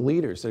who are the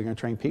leaders that are going to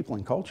train people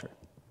in culture?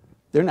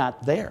 They're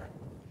not there.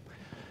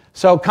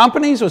 So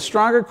companies with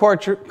stronger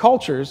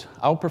cultures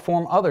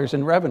outperform others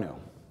in revenue,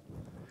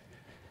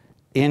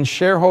 in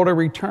shareholder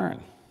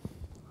return.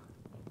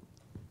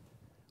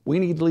 We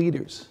need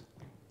leaders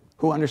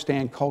who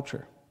understand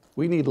culture.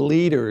 We need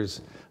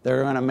leaders that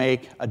are going to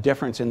make a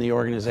difference in the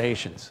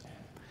organizations.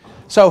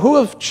 So who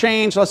have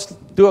changed? Let's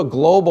do a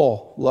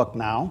global look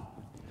now.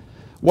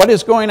 What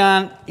is going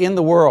on in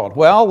the world?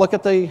 Well, look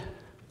at the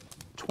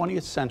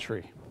 20th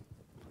century.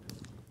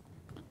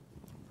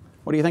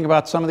 What do you think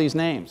about some of these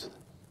names?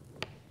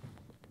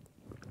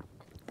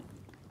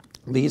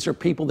 These are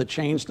people that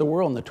changed the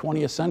world in the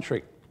 20th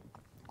century.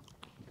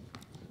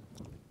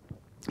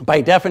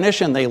 By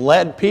definition, they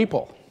led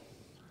people.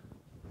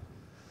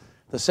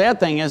 The sad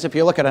thing is, if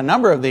you look at a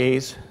number of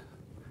these,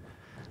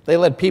 they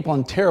led people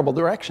in terrible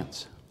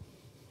directions.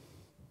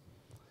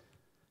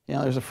 You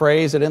know, there's a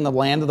phrase that in the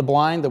land of the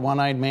blind, the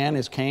one-eyed man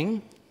is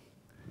king.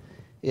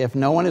 If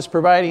no one is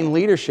providing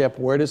leadership,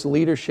 where does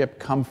leadership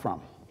come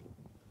from?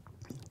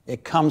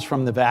 It comes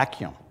from the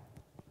vacuum.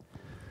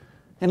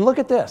 And look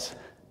at this.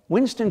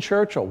 Winston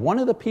Churchill, one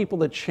of the people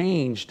that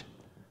changed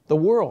the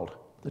world,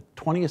 the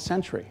 20th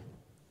century.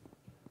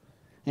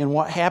 And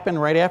what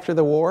happened right after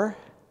the war?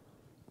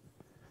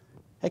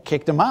 It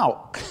kicked him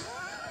out.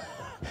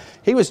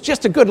 He was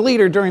just a good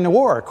leader during the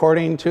war,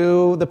 according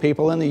to the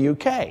people in the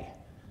UK.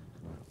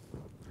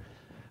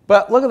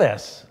 But look at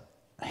this.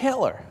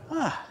 Hitler,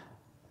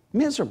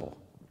 miserable.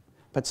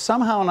 But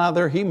somehow or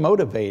another, he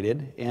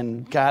motivated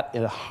and got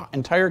an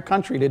entire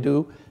country to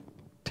do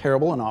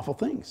terrible and awful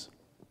things.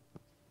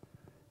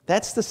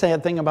 That's the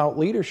sad thing about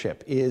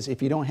leadership, is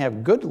if you don't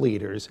have good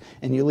leaders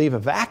and you leave a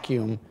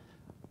vacuum,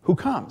 who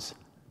comes?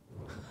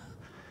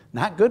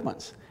 Not good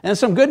ones. And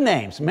some good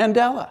names: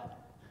 Mandela,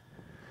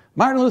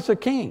 Martin Luther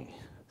King,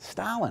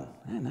 Stalin.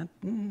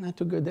 Not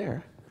too good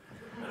there.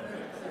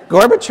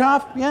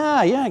 Gorbachev,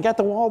 yeah, got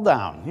the wall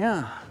down,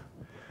 yeah.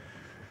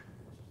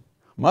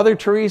 Mother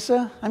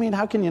Teresa, I mean,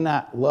 how can you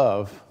not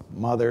love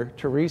Mother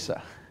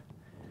Teresa?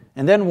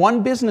 And then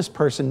one business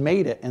person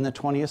made it in the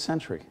 20th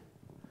century.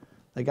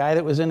 The guy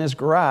that was in his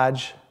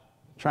garage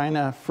trying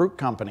to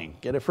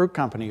get a fruit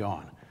company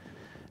going.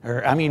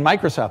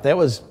 Microsoft, that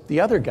was the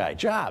other guy,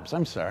 Jobs,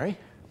 I'm sorry.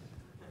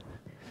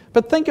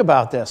 But think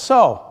about this.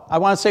 So, I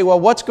want to say,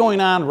 well, what's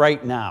going on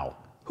right now?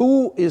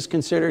 Who is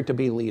considered to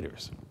be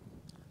leaders?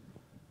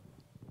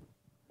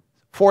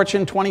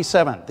 Fortune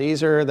 27.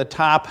 These are the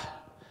top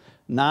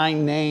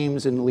 9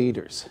 names and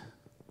leaders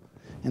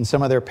in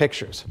some of their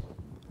pictures.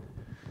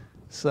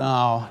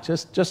 So,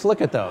 just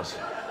look at those.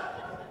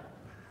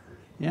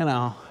 You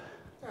know.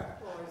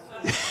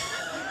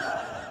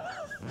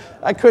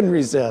 I couldn't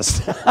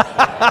resist.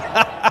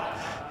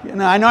 You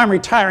know, I know I'm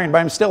retiring, but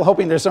I'm still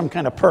hoping there's some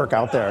kind of perk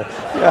out there.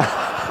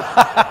 Yeah.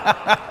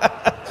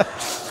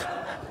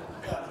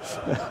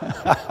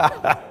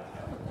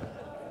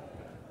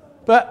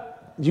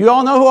 But do you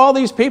all know who all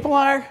these people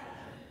are?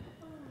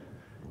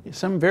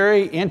 Some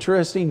very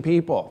interesting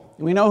people.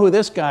 We know who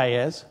this guy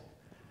is.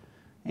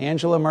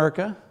 Angela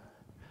Merkel,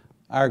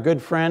 our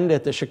good friend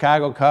at the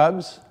Chicago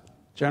Cubs,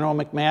 General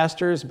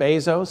McAllaster's,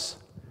 Bezos,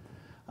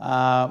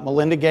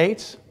 Melinda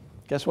Gates.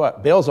 Guess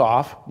what? Bill's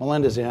off.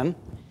 Melinda's in.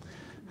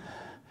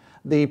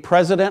 The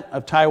president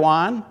of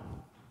Taiwan,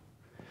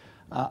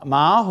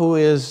 Mao, who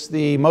is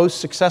the most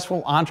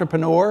successful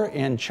entrepreneur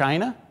in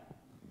China,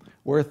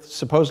 worth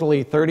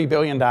supposedly $30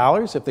 billion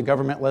if the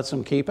government lets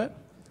him keep it.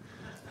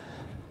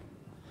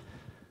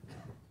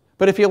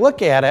 But if you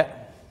look at it,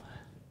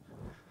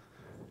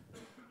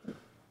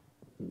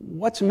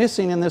 what's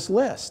missing in this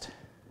list?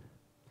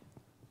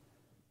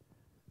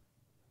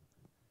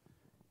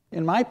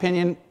 In my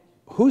opinion,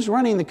 who's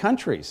running the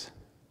countries?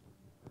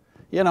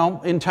 You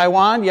know, in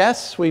Taiwan,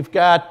 yes, we've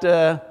got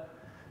the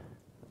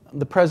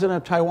president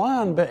of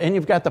Taiwan, and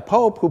you've got the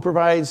Pope, who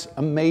provides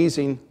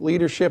amazing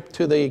leadership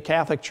to the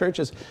Catholic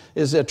churches,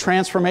 is a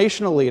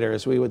transformational leader,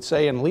 as we would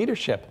say in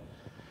leadership.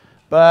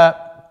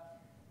 But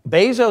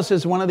Bezos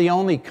is one of the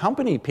only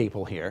company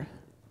people here.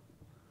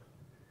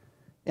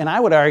 And I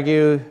would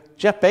argue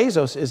Jeff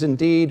Bezos is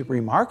indeed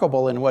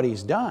remarkable in what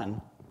he's done.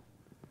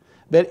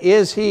 But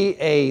is he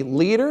a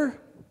leader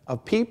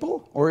of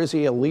people, or is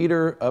he a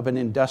leader of an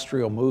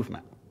industrial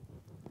movement?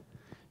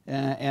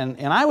 And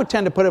I would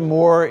tend to put him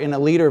more in a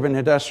leader of an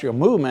industrial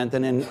movement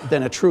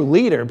than a true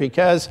leader,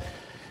 because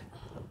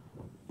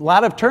a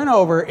lot of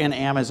turnover in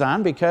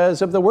Amazon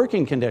because of the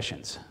working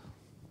conditions.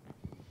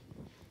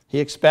 He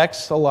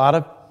expects a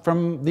lot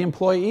from the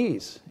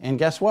employees. And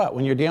guess what?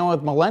 When you're dealing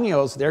with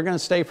millennials, they're going to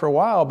stay for a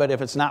while, but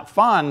if it's not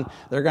fun,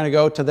 they're going to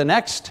go to the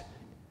next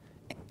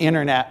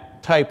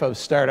internet type of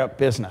startup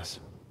business.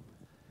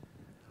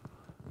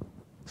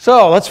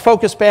 So let's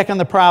focus back on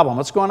the problem.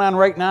 What's going on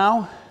right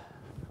now?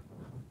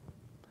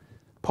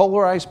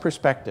 Polarized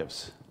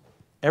perspectives.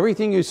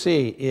 Everything you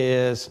see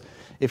is,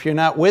 if you're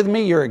not with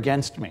me, you're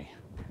against me.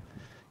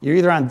 You're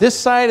either on this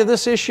side of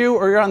this issue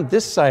or you're on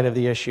this side of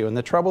the issue. And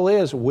the trouble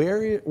is,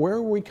 where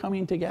are we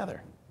coming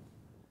together?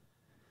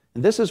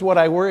 And this is what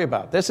I worry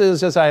about. This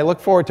is, as I look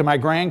forward to my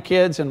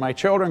grandkids and my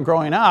children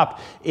growing up,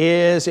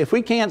 is if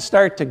we can't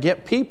start to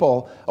get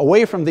people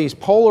away from these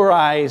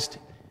polarized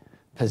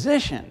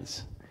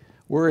positions,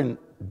 we're in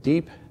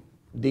deep,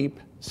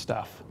 deep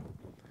stuff.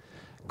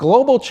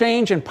 Global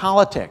change in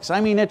politics.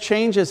 I mean, it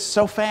changes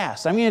so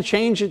fast. I mean, it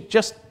changed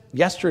just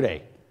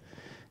yesterday.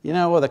 You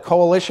know, with a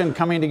coalition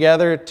coming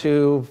together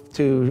to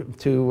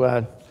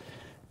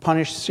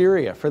punish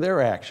Syria for their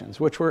actions,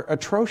 which were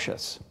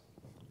atrocious.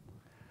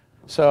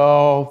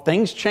 So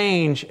things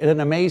change at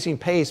an amazing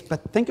pace,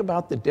 but think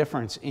about the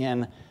difference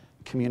in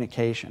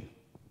communication.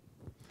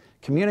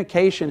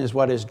 Communication is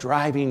what is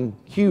driving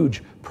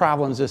huge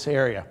problems in this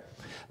area.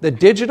 The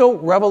digital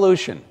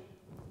revolution.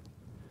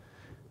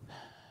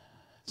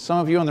 Some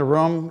of you in the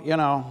room, you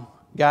know,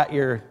 got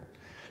your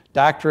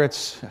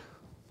doctorates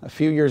a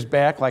few years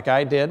back like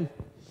I did.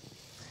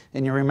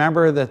 And you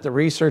remember that the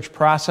research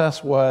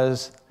process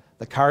was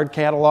the card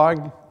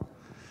catalog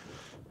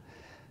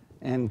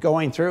and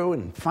going through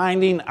and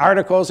finding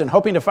articles and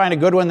hoping to find a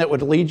good one that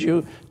would lead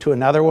you to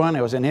another one.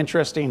 It was an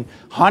interesting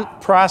hunt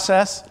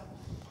process.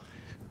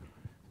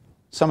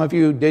 Some of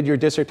you did your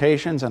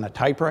dissertations on a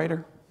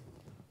typewriter.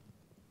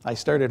 I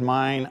started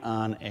mine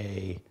on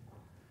a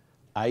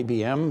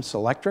IBM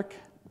Selectric,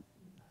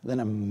 then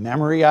a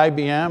memory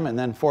IBM, and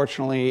then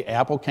fortunately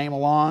Apple came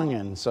along,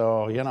 and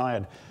so, you know, I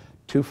had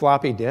 2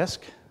 floppy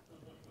disks.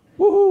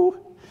 Woohoo!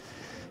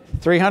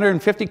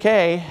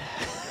 350K.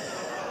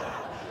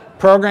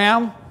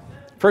 Program,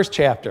 first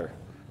chapter.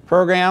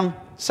 Program,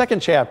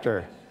 second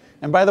chapter.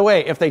 And by the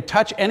way, if they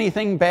touch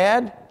anything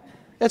bad,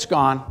 it's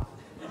gone.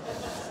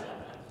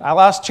 I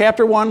lost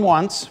chapter 1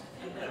 once.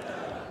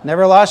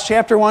 Never lost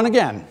chapter 1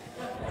 again.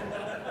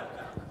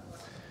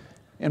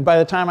 And by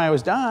the time I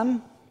was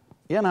done,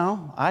 you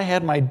know, I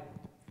had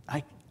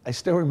I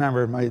still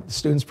remember, my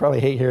students probably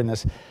hate hearing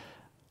this.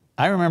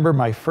 I remember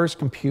my first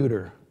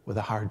computer with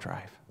a hard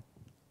drive.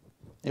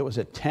 It was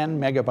a 10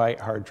 megabyte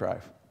hard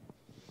drive.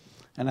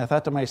 And I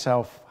thought to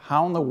myself,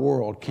 how in the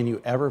world can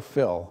you ever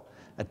fill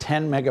a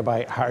 10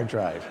 megabyte hard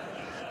drive?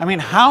 I mean,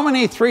 how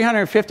many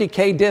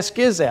 350K disks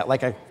is that?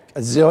 Like a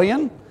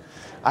zillion?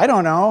 I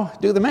don't know.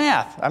 Do the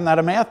math. I'm not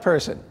a math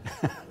person.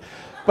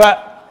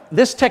 But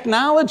this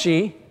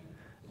technology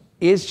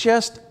is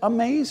just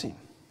amazing.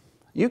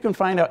 You can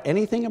find out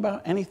anything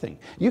about anything.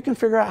 You can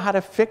figure out how to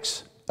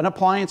fix an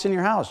appliance in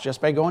your house just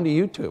by going to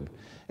YouTube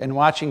and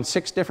watching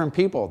 6 different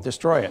people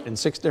destroy it in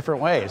 6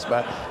 different ways.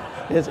 But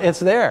it's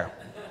there.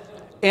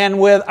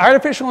 And with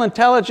artificial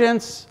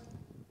intelligence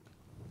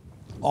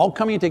all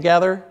coming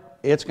together,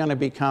 it's going to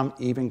become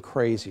even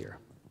crazier.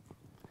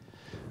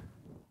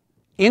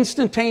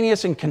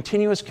 Instantaneous and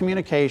continuous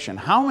communication.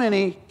 How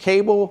many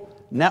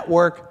cable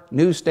network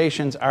news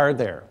stations are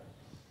there?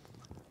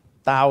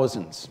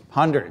 Thousands,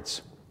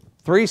 hundreds.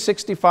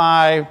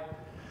 365,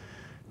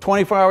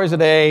 24 hours a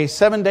day,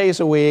 7 days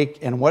a week,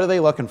 and what are they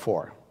looking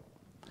for?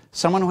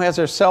 Someone who has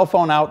their cell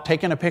phone out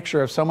taking a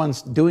picture of someone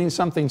doing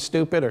something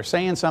stupid or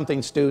saying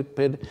something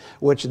stupid,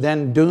 which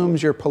then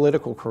dooms your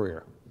political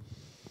career.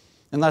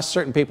 Unless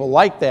certain people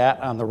like that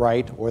on the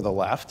right or the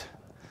left,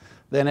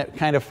 then it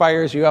kind of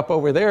fires you up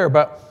over there.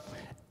 But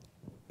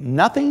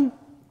nothing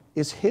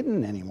is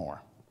hidden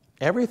anymore.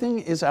 Everything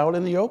is out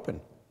in the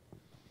open.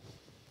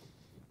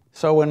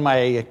 So when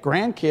my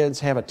grandkids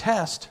have a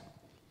test,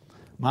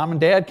 Mom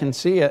and Dad can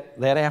see it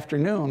that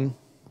afternoon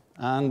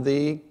on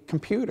the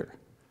computer.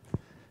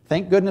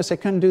 Thank goodness they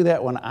couldn't do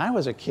that when I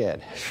was a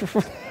kid.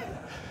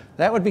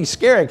 That would be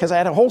scary because I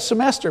had a whole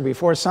semester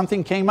before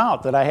something came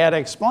out that I had to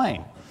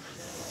explain.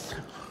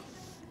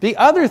 The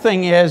other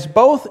thing is,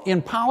 both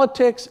in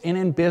politics and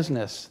in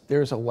business,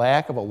 there's a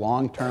lack of a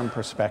long-term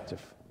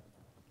perspective.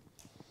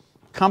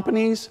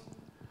 Companies,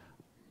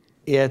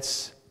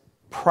 it's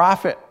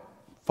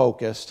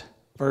profit-focused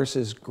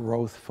versus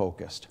growth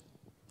focused.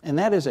 And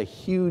that is a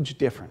huge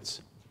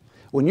difference.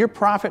 When you're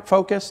profit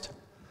focused,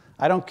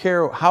 I don't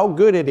care how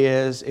good it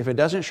is, if it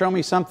doesn't show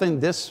me something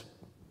this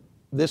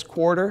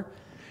quarter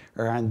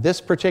or on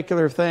this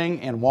particular thing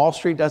and Wall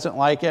Street doesn't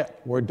like it,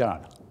 we're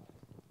done.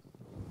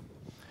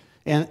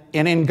 And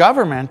in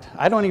government,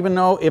 I don't even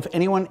know if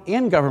anyone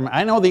in government,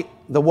 I know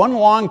the one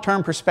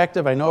long-term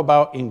perspective I know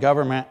about in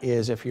government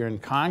is if you're in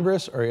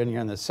Congress or you're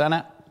in the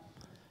Senate,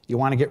 you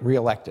want to get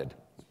reelected.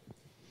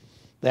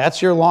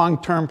 That's your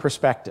long-term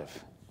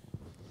perspective.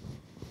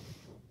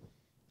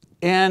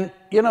 And,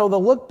 you know, the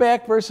look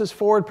back versus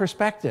forward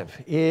perspective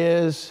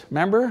is,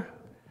 remember,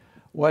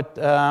 what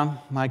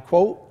my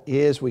quote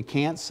is, we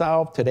can't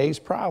solve today's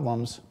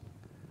problems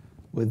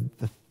with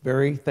the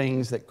very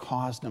things that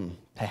caused them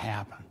to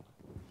happen.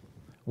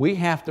 We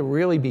have to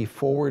really be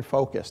forward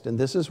focused, and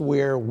this is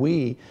where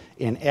we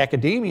in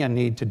academia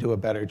need to do a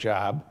better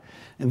job.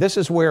 And this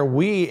is where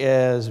we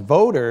as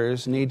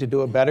voters need to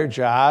do a better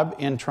job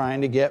in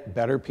trying to get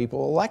better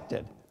people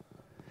elected.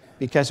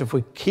 Because if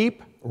we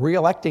keep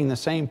re-electing the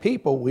same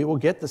people, we will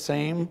get the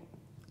same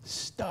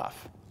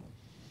stuff.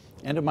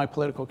 End of my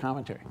political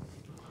commentary.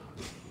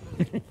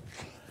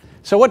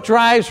 So what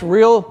drives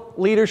real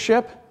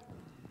leadership?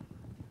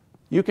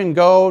 You can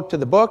go to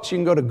the books, you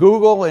can go to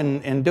Google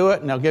and do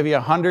it, and they'll give you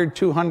 100,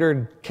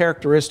 200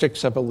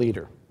 characteristics of a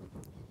leader.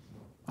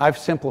 I've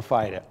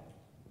simplified it.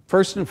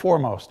 First and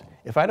foremost,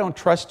 if I don't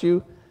trust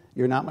you,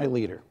 you're not my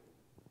leader.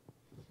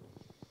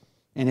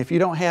 And if you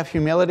don't have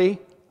humility,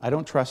 I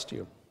don't trust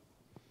you.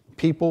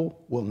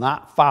 People will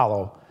not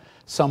follow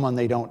someone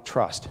they don't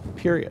trust,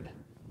 period.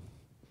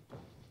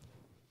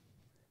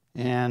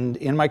 And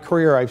in my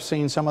career, I've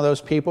seen some of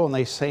those people, and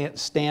they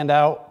stand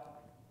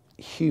out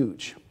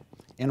huge.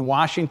 In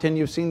Washington,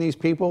 you've seen these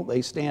people,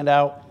 they stand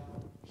out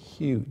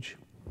huge.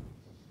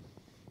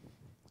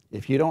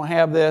 If you don't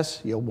have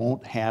this, you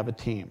won't have a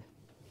team.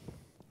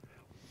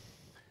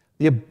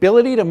 The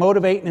ability to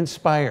motivate and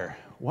inspire.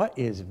 What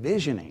is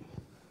visioning?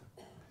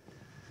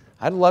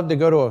 I'd love to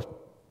go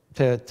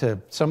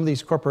to some of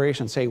these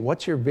corporations and say,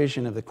 what's your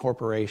vision of the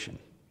corporation?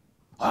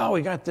 Oh,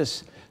 we got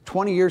this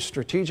 20-year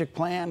strategic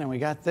plan, and we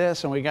got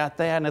this, and we got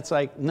that, and it's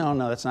like, no,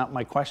 that's not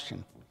my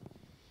question.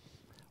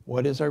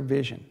 What is our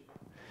vision?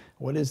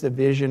 What is the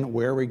vision?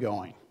 Where are we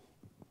going?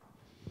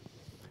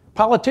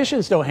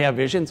 Politicians don't have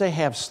visions, they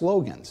have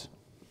slogans.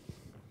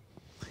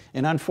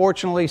 And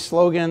unfortunately,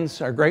 slogans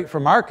are great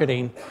for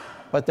marketing,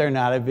 but they're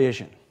not a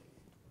vision.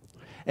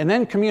 And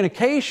then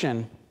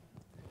communication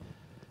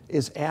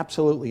is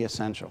absolutely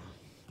essential.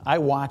 I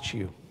watch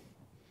you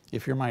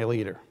if you're my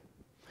leader.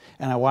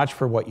 And I watch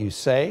for what you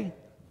say,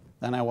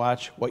 then I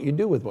watch what you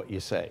do with what you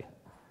say.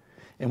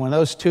 And when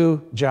those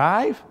two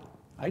jive,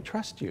 I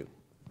trust you.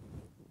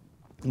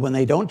 When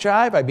they don't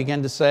jive, I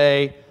begin to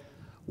say,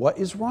 what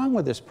is wrong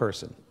with this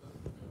person?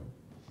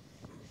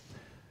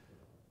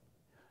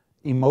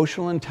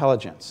 Emotional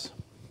intelligence.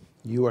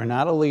 You are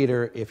not a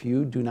leader if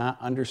you do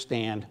not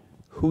understand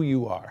who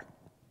you are.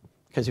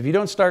 Because if you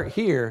don't start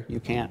here, you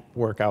can't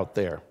work out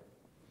there.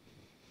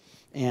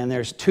 And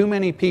there's too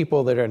many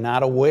people that are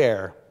not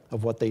aware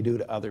of what they do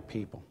to other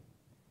people.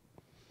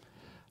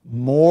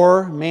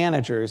 More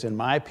managers, in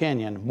my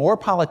opinion, more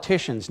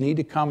politicians need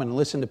to come and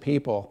listen to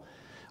people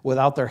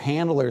without their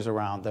handlers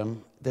around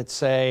them that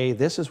say,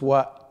 this is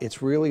what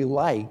it's really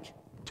like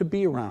to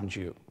be around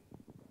you.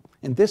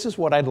 And this is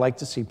what I'd like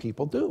to see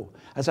people do,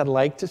 as I'd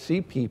like to see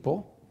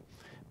people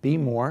be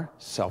more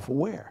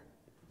self-aware.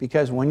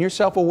 Because when you're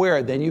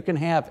self-aware, then you can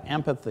have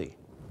empathy.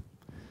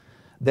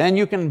 Then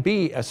you can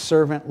be a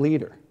servant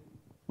leader,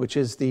 which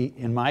is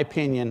in my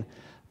opinion,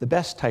 the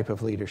best type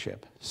of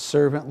leadership.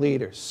 Servant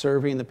leaders,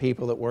 serving the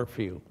people that work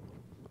for you.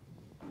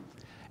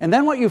 And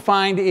then what you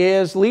find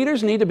is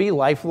leaders need to be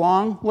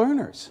lifelong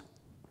learners.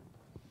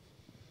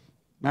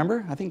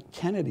 Remember? I think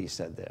Kennedy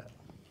said that.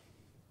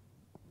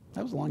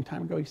 That was a long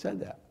time ago he said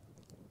that.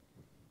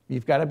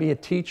 You've got to be a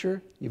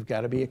teacher. You've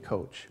got to be a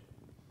coach.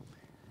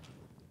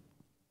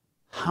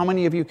 How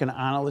many of you can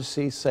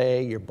honestly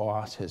say your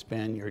boss has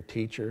been your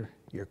teacher,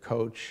 your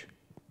coach?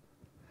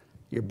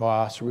 Your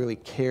boss really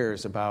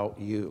cares about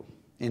you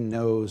and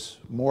knows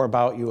more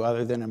about you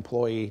other than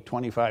employee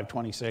 25,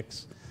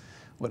 26,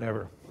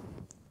 whatever.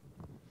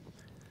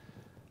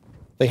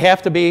 They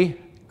have to be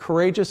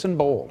courageous and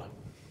bold.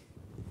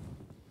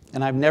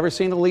 And I've never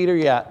seen a leader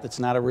yet that's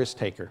not a risk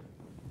taker.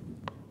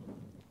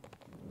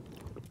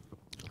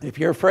 If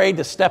you're afraid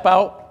to step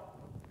out,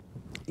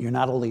 you're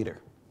not a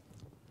leader.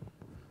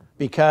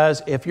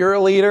 Because if you're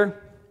a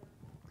leader,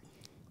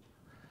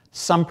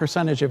 some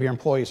percentage of your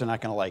employees are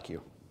not going to like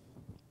you.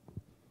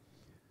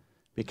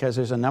 Because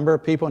there's a number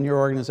of people in your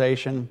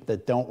organization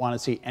that don't want to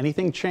see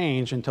anything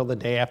change until the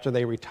day after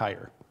they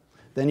retire.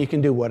 Then you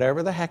can do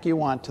whatever the heck you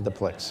want to the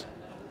place.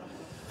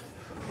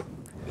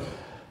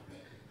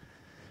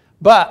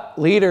 But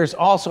leaders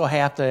also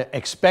have to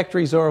expect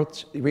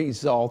results,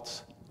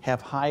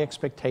 have high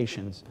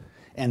expectations,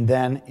 and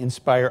then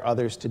inspire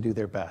others to do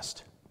their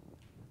best.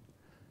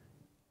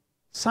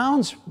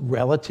 Sounds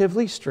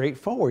relatively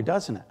straightforward,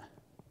 doesn't it?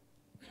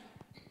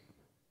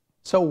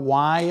 So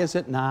why is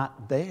it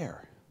not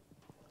there?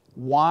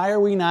 Why are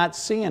we not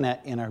seeing it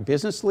in our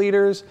business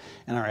leaders,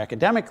 in our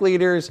academic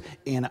leaders,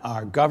 in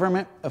our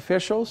government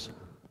officials?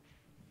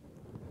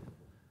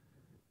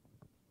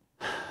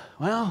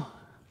 Well,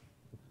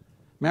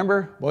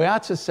 remember,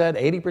 Boyatsa said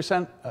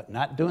 80%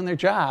 not doing their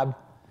job.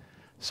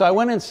 So I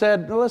went and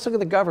said, well, let's look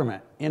at the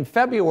government. In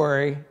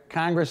February,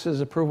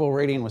 Congress's approval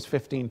rating was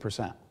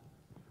 15%.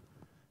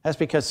 That's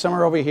because some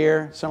are over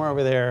here, some are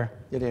over there.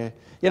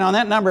 You know, and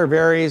that number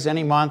varies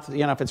any month.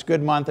 You know, if it's a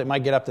good month, it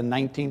might get up to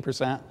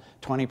 19%,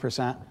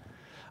 20%.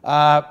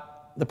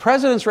 The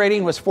president's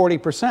rating was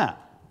 40%,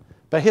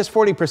 but his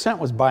 40%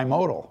 was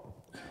bimodal.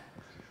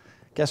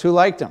 Guess who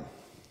liked him?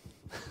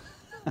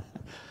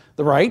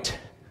 The right.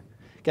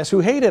 Guess who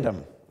hated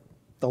him?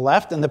 The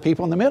left and the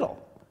people in the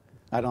middle.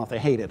 I don't know if they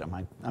hated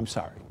him. I'm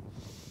sorry.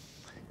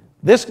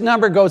 This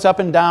number goes up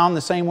and down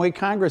the same way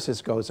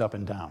Congress's goes up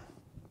and down.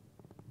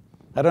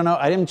 I don't know.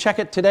 I didn't check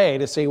it today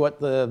to see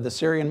what the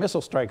Syrian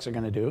missile strikes are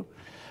going to do.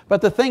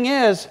 But the thing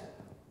is,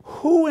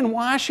 who in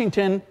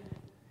Washington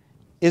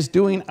is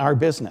doing our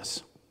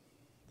business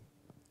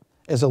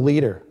as a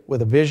leader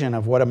with a vision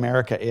of what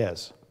America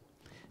is?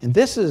 And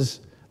this is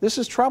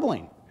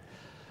troubling.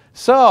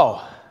 So,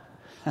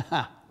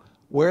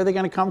 where are they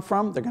going to come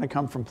from? They're going to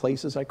come from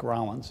places like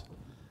Rollins.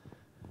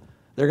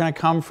 They're going to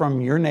come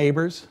from your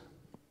neighbors.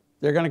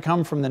 They're going to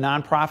come from the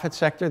nonprofit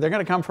sector. They're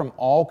going to come from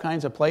all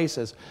kinds of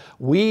places.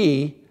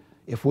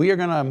 If we are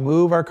going to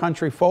move our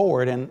country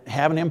forward and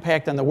have an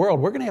impact on the world,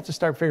 we're going to have to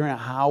start figuring out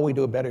how we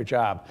do a better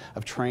job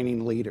of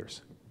training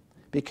leaders.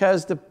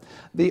 Because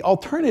the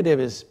alternative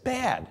is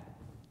bad.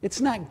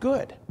 It's not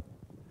good.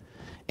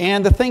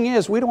 And the thing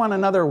is, we don't want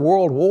another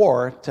world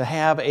war to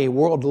have a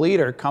world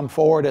leader come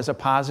forward as a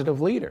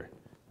positive leader.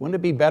 Wouldn't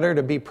it be better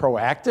to be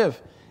proactive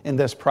in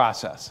this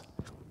process?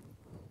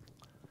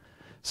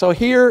 So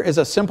here is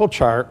a simple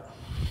chart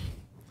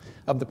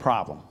of the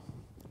problem.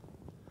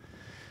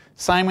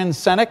 Simon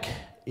Sinek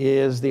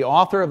is the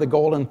author of the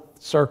Golden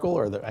Circle,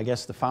 or I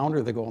guess the founder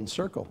of the Golden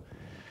Circle.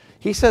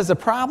 He says the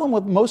problem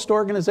with most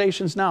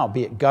organizations now,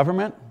 be it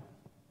government,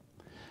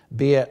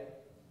 be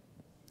it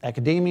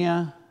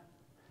academia,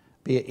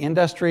 be it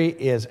industry,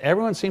 is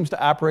everyone seems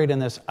to operate in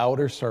this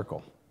outer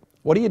circle.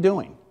 What are you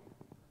doing?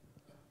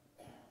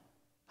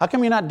 How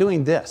come you're not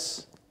doing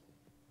this?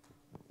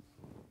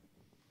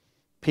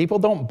 People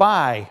don't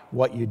buy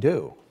what you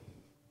do.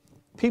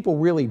 People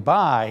really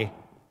buy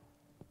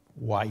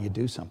why you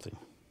do something.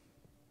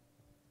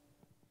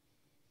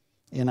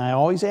 And I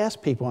always ask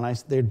people when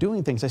they're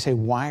doing things, I say,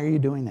 why are you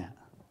doing that?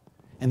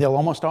 And they'll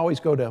almost always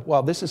go to,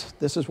 well, this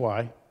is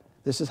why.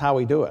 This is how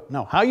we do it.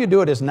 No, how you do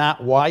it is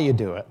not why you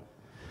do it.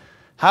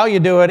 How you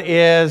do it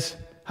is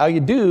how do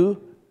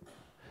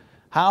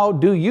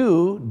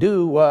you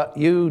do what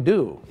you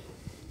do?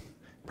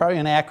 Probably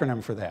an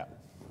acronym for that.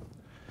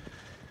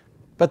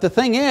 But the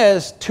thing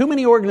is, too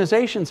many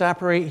organizations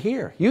operate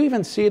here. You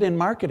even see it in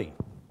marketing.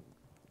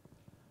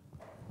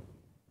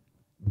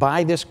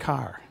 Buy this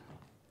car.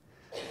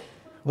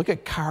 Look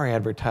at car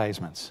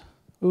advertisements.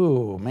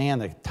 Ooh, man,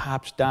 the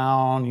top's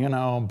down, you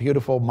know,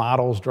 beautiful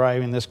models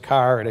driving this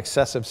car at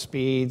excessive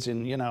speeds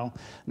and, you know,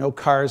 no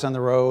cars on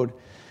the road.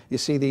 You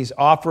see these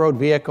off-road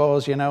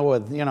vehicles, you know,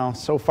 with, you know,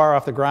 so far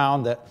off the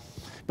ground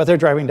but they're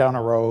driving down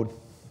a road.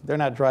 They're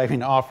not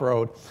driving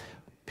off-road.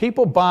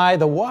 People buy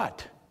the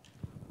what?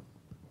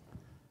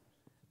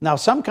 Now,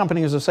 some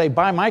companies will say,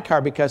 buy my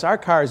car because our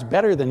car is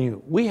better than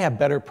you. We have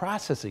better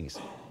processes.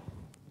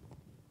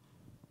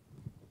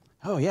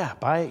 Oh yeah,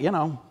 buy a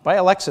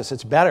Lexus,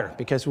 it's better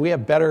because we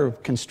have better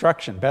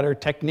construction, better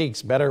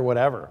techniques, better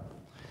whatever.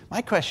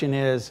 My question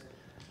is,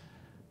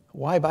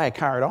 why buy a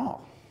car at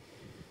all?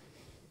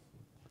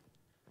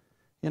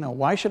 You know,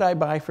 why should I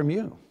buy from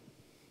you?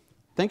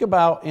 Think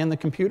about in the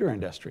computer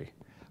industry.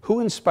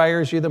 Who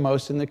inspires you the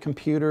most in the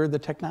computer, the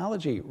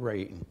technology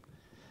rating?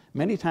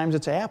 Many times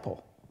it's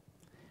Apple.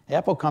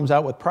 Apple comes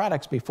out with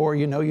products before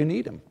you know you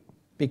need them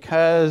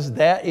because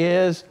that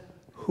is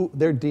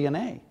their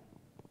DNA.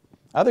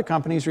 Other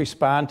companies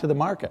respond to the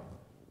market.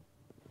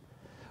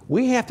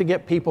 We have to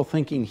get people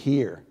thinking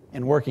here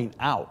and working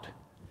out.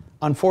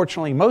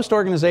 Unfortunately, most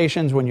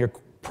organizations, when you're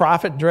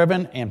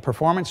profit-driven and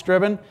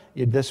performance-driven,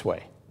 you're this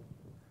way.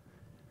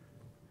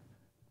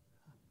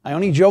 I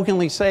only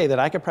jokingly say that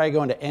I could probably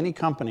go into any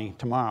company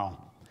tomorrow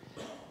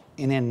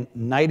and in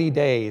 90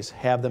 days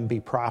have them be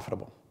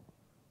profitable.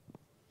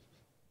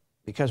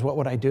 Because what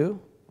would I do?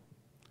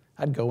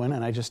 I'd go in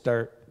and I'd just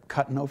start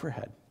cutting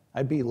overhead.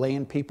 I'd be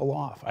laying people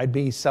off. I'd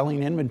be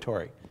selling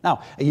inventory.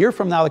 Now, a year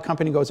from now, the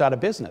company goes out of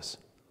business.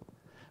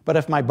 But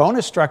if my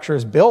bonus structure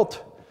is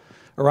built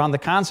around the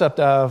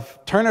concept of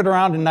turn it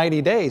around in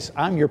 90 days,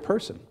 I'm your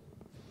person.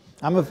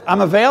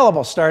 I'm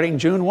available starting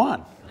June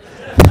 1.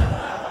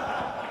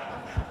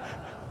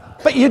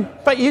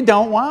 But you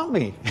don't want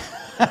me.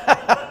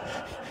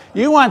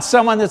 You want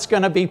someone that's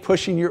going to be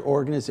pushing your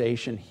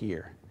organization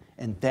here.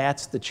 And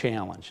that's the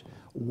challenge.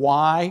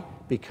 Why?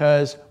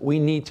 Because we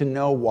need to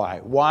know why.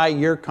 Why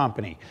your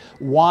company?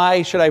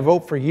 Why should I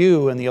vote for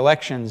you in the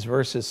elections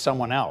versus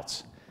someone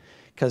else?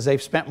 because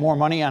they've spent more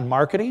money on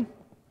marketing.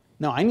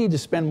 No, I need to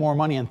spend more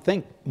money and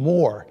think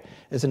more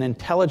as an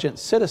intelligent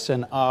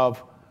citizen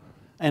of,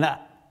 and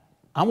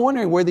I'm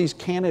wondering where these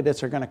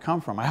candidates are going to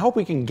come from. I hope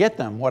we can get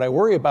them. What I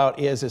worry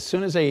about is as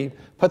soon as they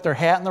put their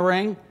hat in the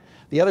ring,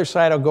 the other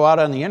side will go out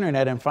on the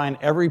internet and find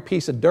every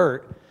piece of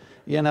dirt,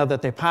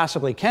 that they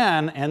possibly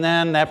can, and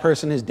then that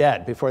person is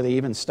dead before they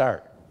even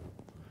start.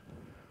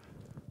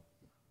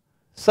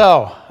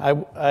 So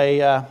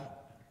I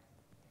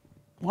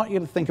want you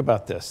to think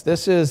about this.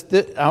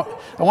 I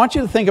want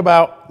you to think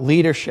about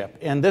leadership,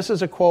 and this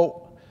is a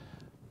quote.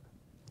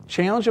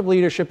 Challenge of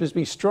leadership is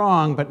be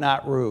strong but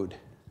not rude.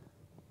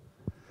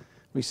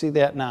 We see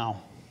that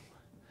now.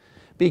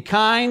 Be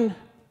kind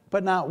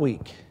but not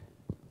weak.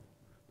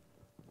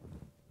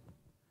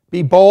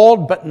 Be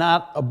bold but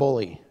not a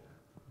bully.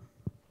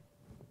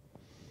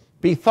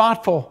 Be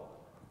thoughtful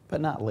but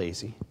not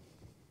lazy.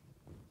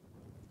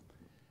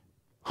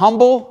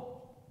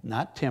 Humble,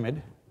 not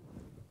timid.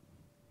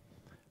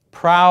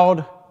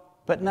 Proud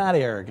but not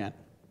arrogant.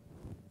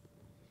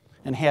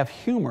 And have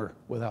humor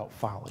without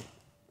folly.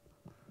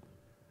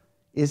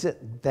 Is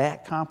it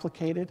that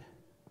complicated?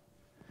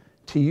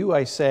 To you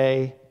I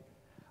say,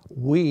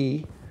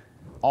 we,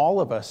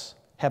 all of us,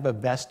 have a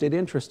vested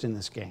interest in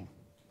this game.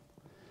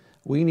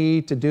 We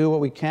need to do what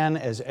we can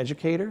as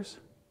educators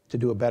to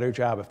do a better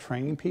job of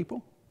training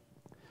people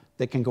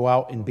that can go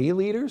out and be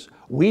leaders.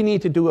 We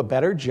need to do a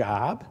better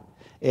job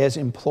as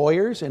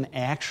employers in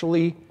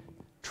actually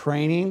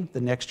training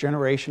the next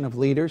generation of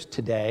leaders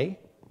today.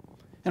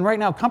 And right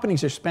now,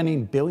 companies are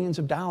spending billions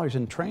of dollars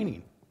in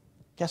training.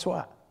 Guess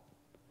what?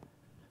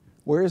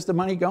 Where is the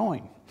money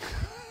going?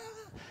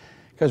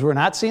 Because we're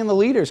not seeing the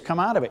leaders come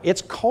out of it.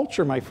 It's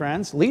culture, my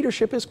friends.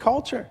 Leadership is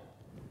culture.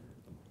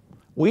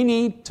 We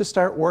need to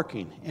start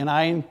working.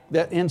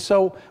 And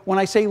so when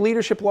I say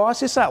leadership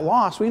loss, it's not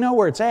lost. We know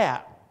where it's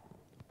at.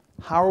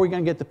 How are we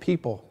going to get the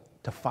people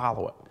to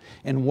follow it?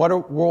 And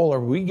what role are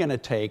we going to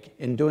take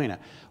in doing it?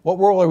 What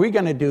role are we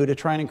going to do to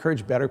try and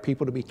encourage better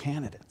people to be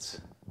candidates?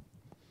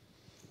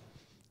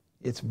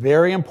 It's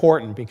very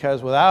important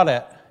because without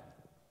it,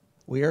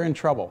 we are in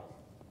trouble.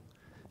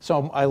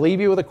 So I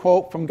leave you with a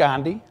quote from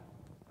Gandhi.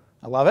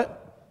 I love it.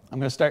 I'm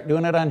going to start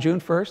doing it on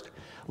June 1st.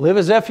 Live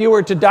as if you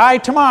were to die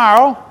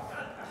tomorrow,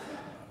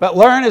 but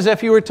learn as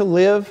if you were to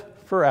live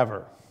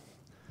forever.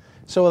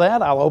 So with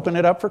that, I'll open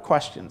it up for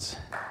questions.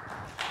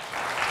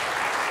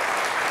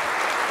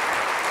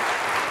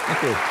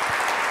 Thank you.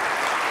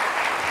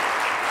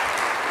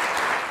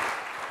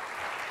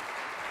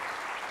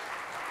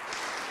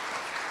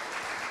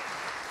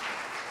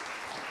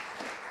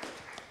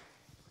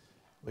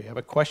 We have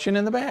a question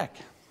in the back.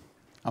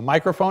 A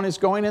microphone is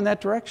going in that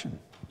direction.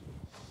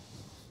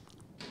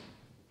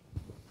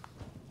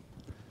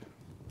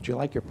 Do you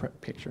like your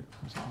picture?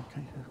 Is that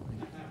okay?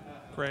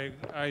 Craig,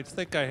 I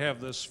think I have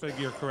this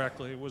figure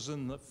correctly. It was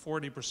in the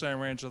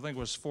 40% range. I think it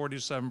was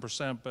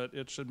 47%, but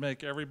it should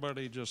make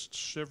everybody just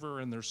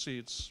shiver in their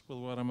seats with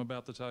what I'm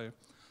about to tell you.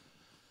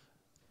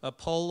 A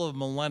poll of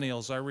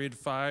millennials. I read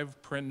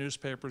 5 print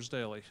newspapers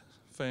daily,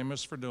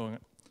 famous for doing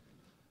it.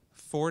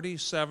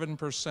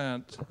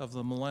 47% of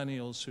the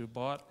millennials who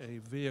bought a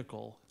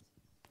vehicle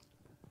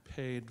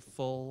paid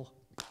full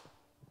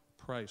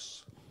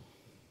price.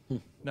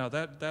 Now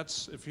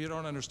that's, if you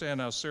don't understand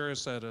how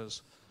serious that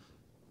is,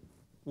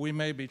 we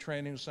may be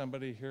training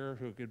somebody here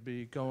who could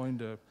be going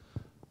to,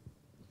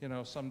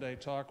 someday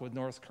talk with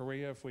North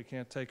Korea if we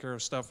can't take care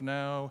of stuff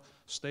now,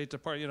 State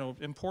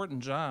Department, important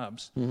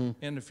jobs. Mm-hmm.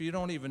 And if you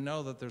don't even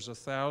know that there's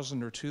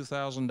 $1,000 or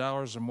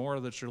 $2,000 or more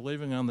that you're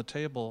leaving on the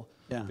table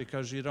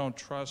because you don't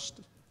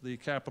trust the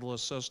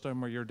capitalist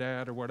system or your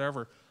dad or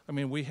whatever,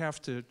 we have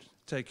to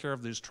take care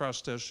of these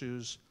trust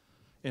issues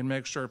and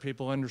make sure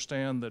people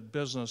understand that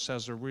business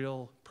has a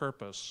real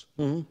purpose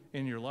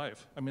in your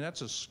life.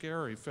 That's a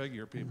scary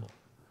figure, people.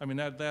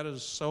 That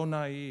is so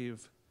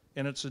naive,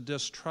 and it's a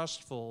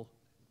distrustful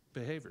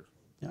behavior.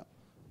 Yeah.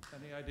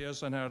 Any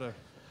ideas on how to?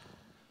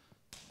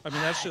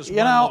 That's just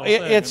one little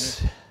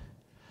thing.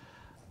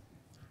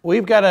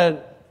 We've got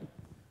to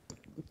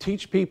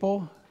teach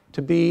people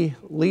to be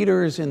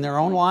leaders in their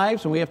own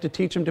lives, and we have to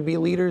teach them to be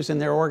leaders in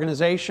their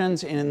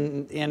organizations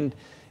and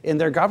in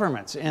their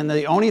governments. And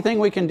the only thing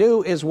we can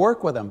do is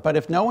work with them. But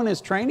if no one is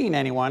training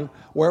anyone,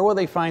 where will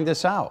they find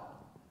this out?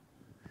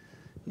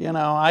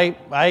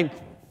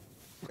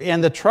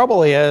 And the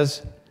trouble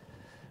is,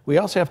 we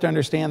also have to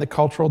understand the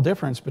cultural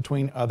difference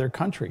between other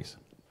countries.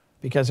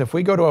 Because if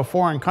we go to a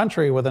foreign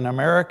country with an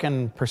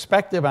American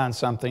perspective on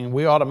something,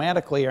 we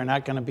automatically are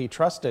not going to be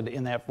trusted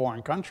in that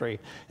foreign country,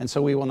 and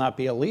so we will not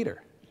be a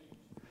leader.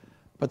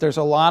 But there's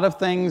a lot of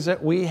things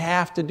that we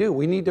have to do.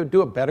 We need to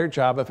do a better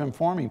job of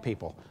informing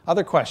people.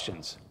 Other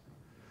questions?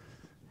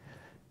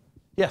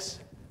 Yes?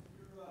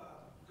 Your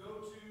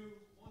go-to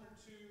 1 or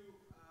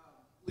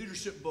 2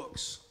 leadership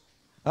books.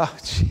 Oh,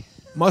 gee.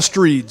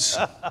 Must-reads.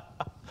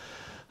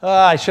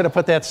 I should have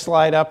put that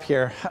slide up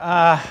here.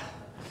 I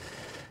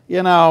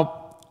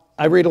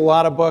read a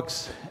lot of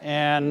books,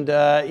 and,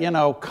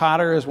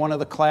 Cotter is one of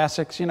the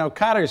classics.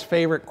 Cotter's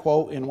favorite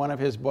quote in one of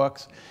his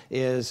books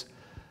is,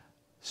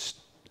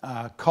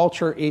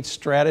 Culture Eats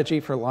Strategy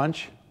for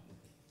Lunch.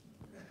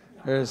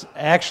 There's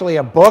actually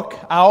a book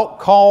out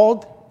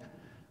called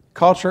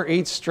Culture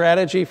Eats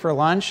Strategy for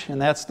Lunch,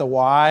 and that's the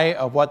why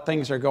of what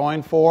things are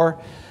going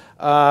for.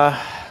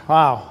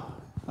 Wow.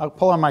 I'll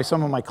pull on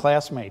some of my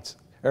classmates,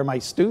 or my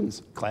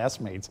students'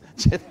 classmates.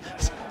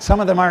 Some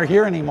of them aren't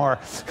here anymore.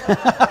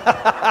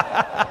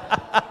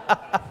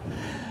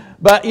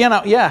 But,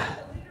 yeah,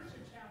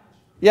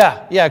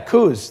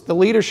 Coos, The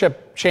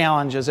Leadership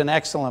Challenge is an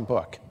excellent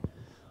book.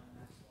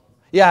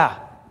 Yeah,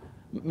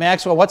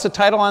 Maxwell, what's the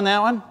title on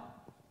that one?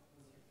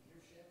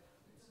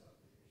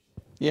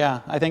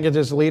 Yeah, I think it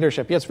is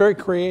Leadership. Yeah, it's very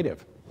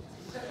creative.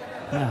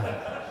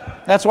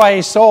 Yeah. That's why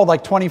he sold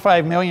like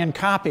 25 million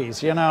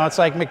copies. It's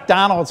like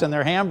McDonald's and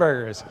their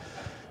hamburgers.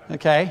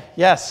 Okay,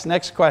 yes,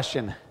 next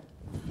question.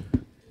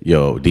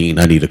 Yo, Dean,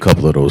 I need a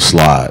couple of those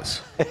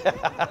slides.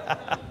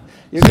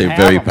 They're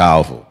very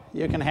powerful.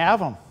 You can have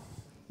them.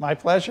 My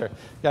pleasure.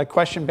 Got a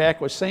question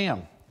back with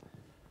Sam.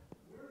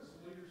 Where does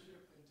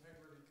leadership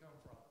integrity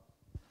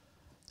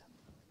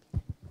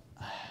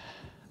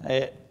come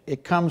from?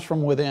 It comes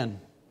from within.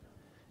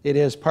 It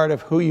is part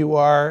of who you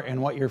are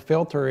and what your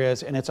filter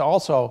is, and it's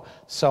also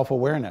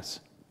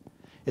self-awareness.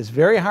 It's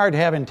very hard to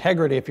have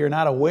integrity if you're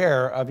not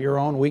aware of your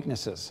own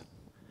weaknesses.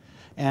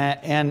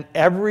 And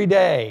every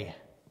day,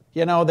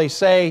 they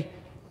say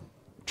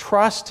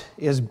trust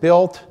is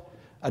built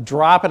a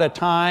drop at a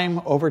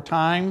time, over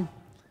time,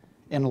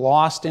 and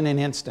lost in an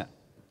instant.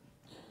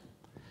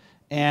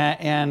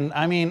 And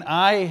I mean,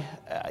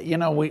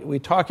 we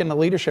talk in the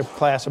leadership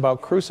class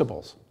about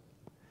crucibles.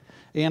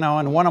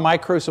 And one of my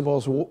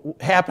crucibles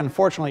happened,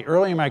 fortunately,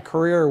 early in my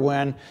career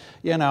when,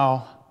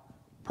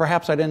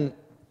 perhaps I didn't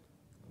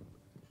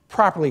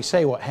properly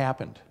say what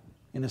happened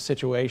in a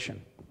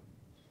situation.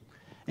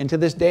 And to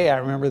this day, I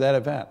remember that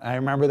event. I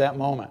remember that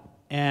moment.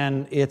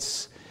 And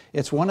it's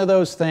one of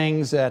those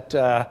things that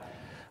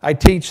I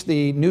teach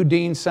the new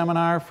Dean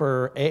seminar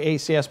for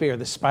AACSB, or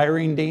the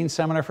Aspiring Dean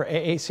seminar for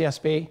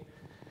AACSB.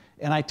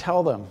 And I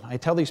tell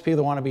these people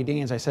that want to be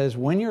deans, I says,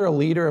 when you're a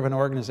leader of an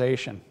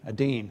organization, a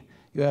dean,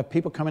 you have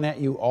people coming at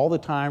you all the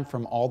time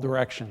from all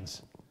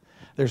directions.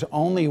 There's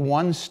only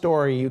one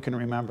story you can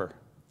remember,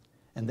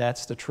 and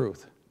that's the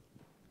truth.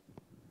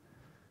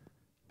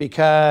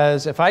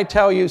 Because if I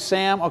tell you,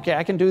 Sam, okay,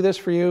 I can do this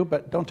for you,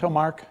 but don't tell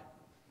Mark,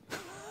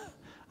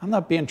 I'm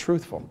not being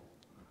truthful.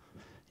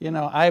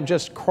 I've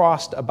just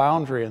crossed a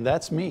boundary, and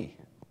that's me.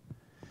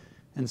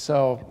 And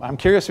so I'm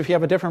curious if you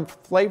have a different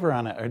flavor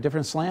on it, or a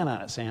different slant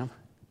on it, Sam.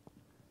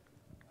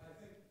 I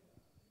think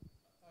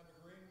I'm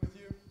agreeing with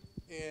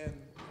you, and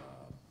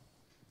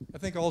I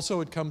think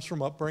also it comes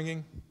from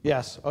upbringing.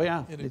 Yes. Oh,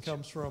 yeah. And it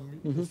comes from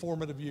the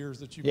formative years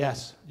that you've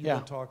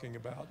been talking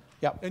about.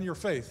 Yep. And your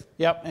faith.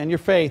 Yep, and your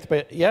faith.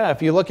 But yeah,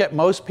 if you look at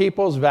most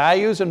people's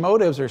values and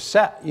motives are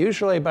set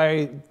usually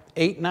by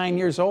 8, 9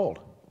 years old.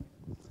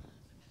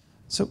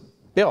 So,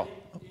 Bill.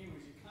 Dean,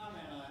 would you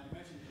comment on, you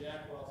mentioned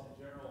Jack Welch and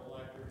General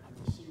Electric, and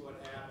we see what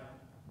happened.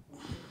 We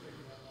took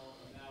that note,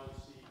 and now we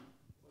see what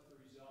the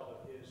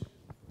result is.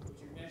 Would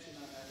you mention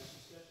on that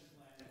succession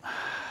plan?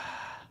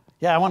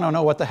 Yeah, I want to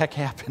know what the heck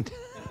happened.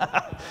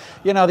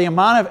 The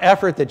amount of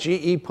effort that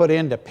GE put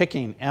into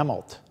picking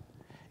Emmelt.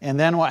 And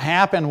then what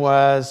happened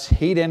was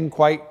he didn't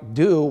quite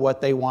do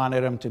what they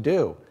wanted him to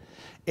do.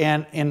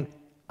 And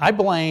I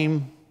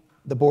blame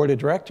the board of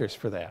directors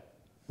for that,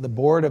 the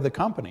board of the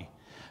company.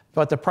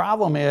 But the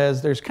problem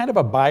is there's kind of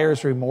a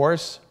buyer's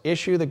remorse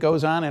issue that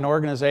goes on in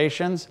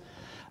organizations.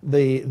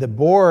 The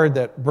board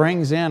that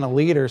brings in a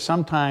leader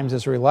sometimes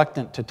is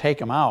reluctant to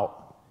take him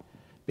out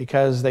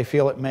because they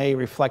feel it may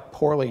reflect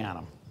poorly on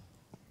them.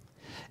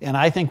 And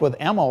I think with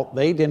Emmelt,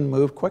 they didn't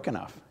move quick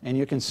enough. And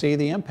you can see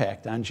the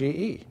impact on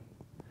GE.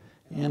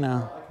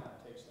 Yeah.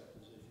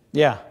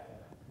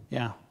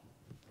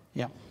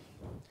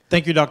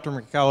 Thank you, Dr.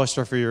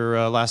 McAllister, for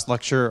your last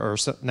lecture, or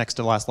next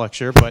to last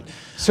lecture. But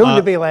soon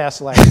to be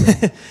last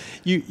lecture.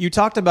 You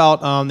talked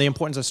about the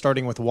importance of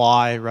starting with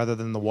why rather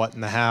than the what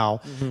and the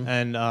how. Mm-hmm.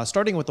 And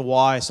starting with the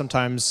why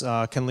sometimes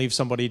can leave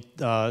somebody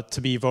to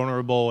be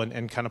vulnerable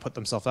and kind of put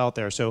themselves out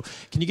there. So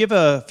can you give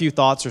a few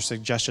thoughts or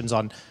suggestions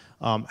on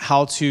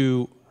how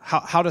to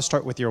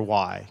start with your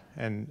why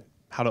and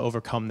how to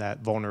overcome that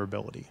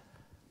vulnerability?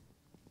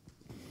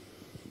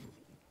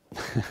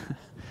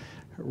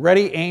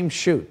 Ready, aim,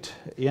 shoot,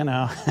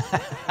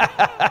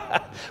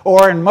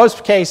 Or in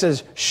most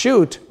cases,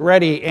 shoot,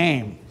 ready,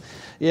 aim.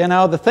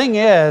 The thing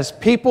is,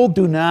 people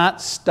do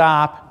not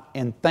stop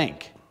and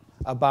think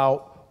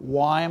about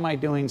why am I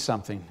doing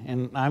something?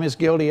 And I'm as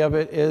guilty of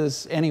it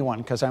as anyone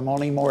because I'm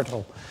only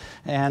mortal.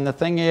 And the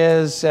thing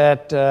is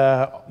that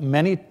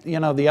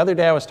the other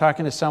day I was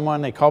talking to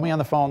someone, they called me on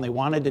the phone, they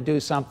wanted to do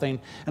something,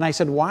 and I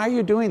said, why are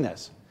you doing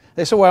this?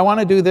 They said, well, I want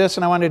to do this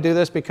and I want to do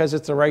this because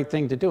it's the right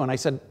thing to do. And I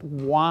said,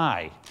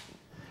 why?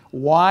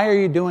 Why are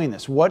you doing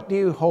this? What do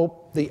you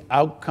hope the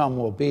outcome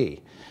will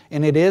be?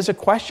 And it is a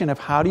question of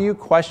how do you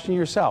question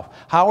yourself?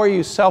 How are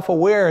you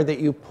self-aware that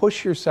you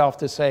push yourself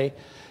to say,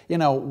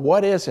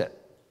 what is it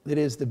that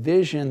is the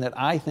vision that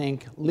I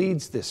think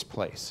leads this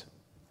place?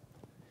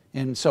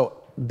 And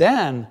so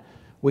then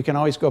we can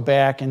always go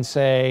back and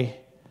say,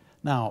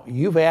 now,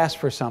 you've asked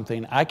for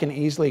something. I can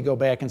easily go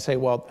back and say,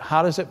 well,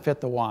 how does it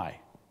fit the why?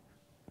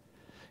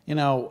 You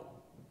know,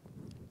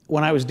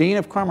 when I was dean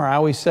of Crummer, I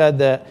always said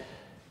that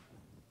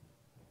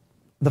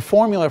the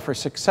formula for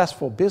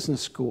successful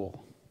business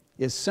school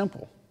is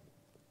simple.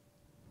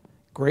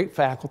 Great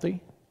faculty,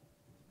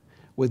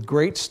 with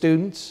great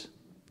students,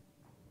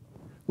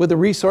 with the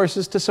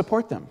resources to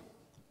support them.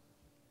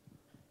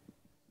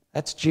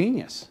 That's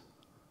genius.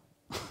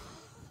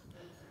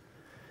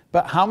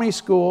 But how many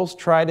schools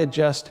try to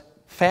just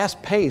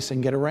fast pace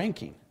and get a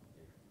ranking?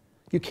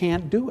 You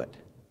can't do it.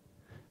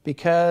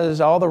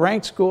 Because all the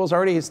ranked schools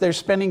already, they're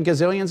spending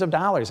gazillions of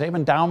dollars. They have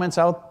endowments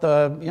out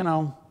the, you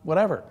know,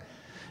 whatever.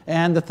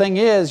 And the thing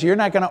is, you're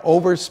not going to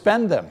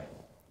overspend them.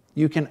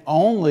 You can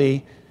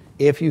only,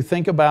 if you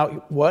think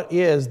about what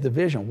is the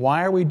vision.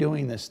 Why are we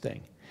doing this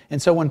thing?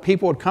 And so when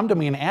people would come to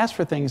me and ask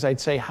for things, I'd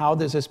say, how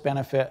does this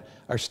benefit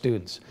our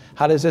students?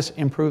 How does this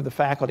improve the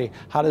faculty?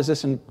 How does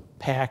this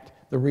impact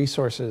the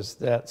resources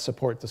that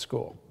support the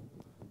school?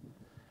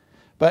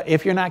 But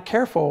if you're not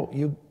careful,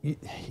 you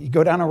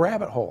go down a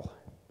rabbit hole.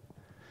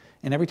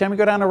 And every time you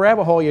go down a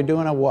rabbit hole, you're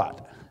doing a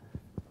what?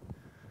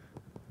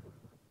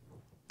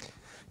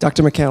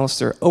 Dr.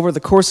 McAllaster, over the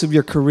course of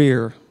your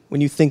career,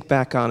 when you think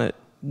back on it,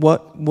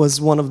 what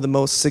was one of the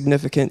most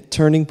significant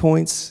turning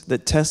points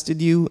that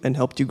tested you and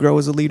helped you grow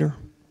as a leader?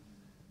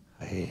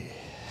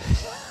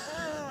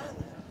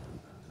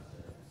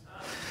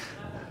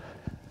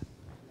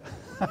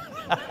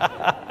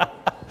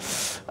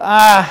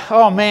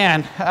 Oh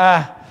man,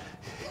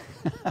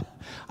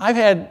 I've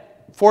had,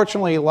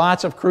 fortunately,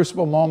 lots of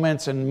crucible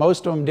moments, and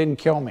most of them didn't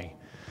kill me.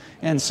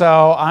 And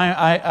so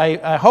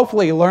I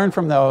hopefully learned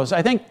from those.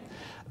 I think,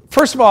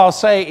 first of all, I'll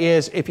say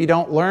is, if you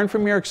don't learn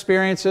from your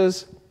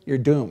experiences, you're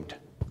doomed.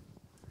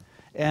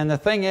 And the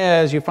thing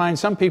is, you find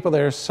some people that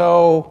are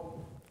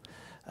so,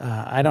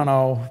 I don't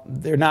know,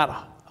 they're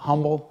not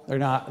humble,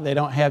 they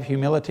don't have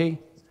humility,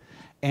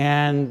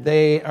 and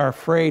they are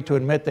afraid to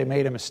admit they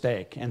made a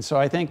mistake. And so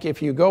I think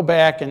if you go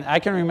back, and I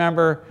can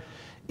remember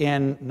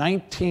in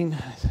maybe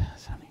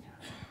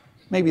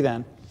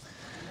then,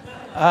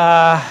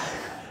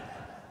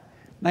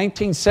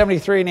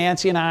 1973,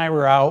 Nancy and I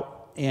were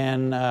out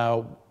in,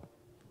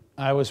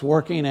 I was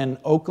working in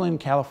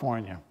Oakland,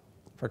 California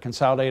for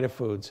Consolidated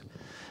Foods.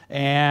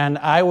 And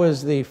I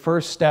was the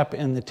first step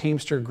in the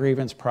Teamster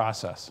grievance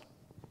process.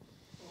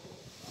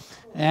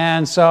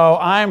 And so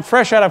I'm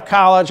fresh out of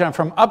college. I'm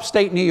from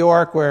upstate New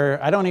York,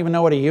 where I don't even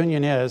know what a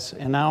union is.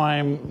 And now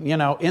I'm, you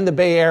know, in the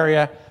Bay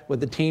Area with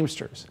the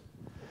Teamsters.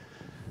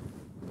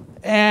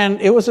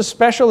 And it was a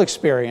special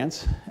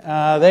experience.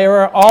 They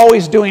were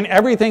always doing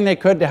everything they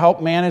could to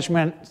help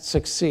management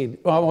succeed.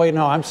 Oh, wait,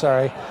 no, I'm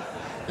sorry.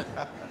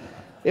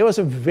 It was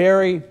a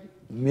very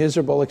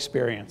miserable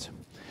experience.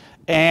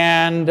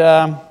 And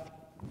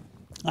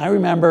I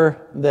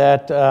remember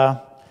that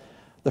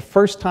the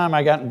first time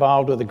I got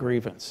involved with a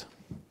grievance.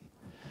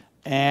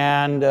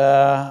 And,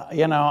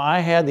 you know, I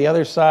had the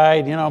other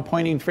side, you know,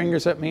 pointing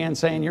fingers at me and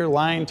saying, you're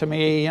lying to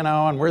me, you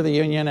know, and we're the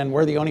union and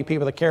we're the only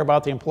people that care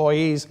about the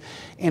employees.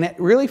 And it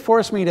really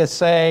forced me to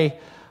say,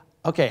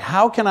 okay,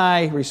 how can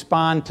I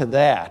respond to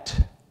that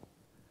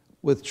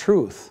with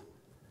truth?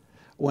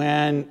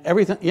 When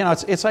everything, you know,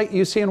 it's like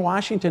you see in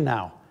Washington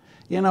now.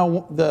 You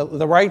know,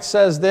 the right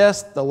says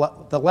this, the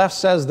left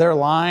says they're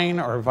lying,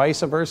 or vice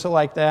versa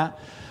like that.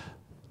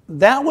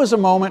 That was a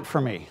moment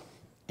for me.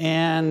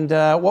 And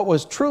what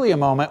was truly a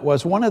moment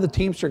was one of the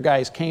Teamster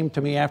guys came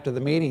to me after the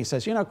meeting. He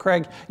says, you know,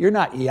 Craig, you're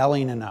not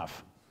yelling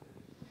enough.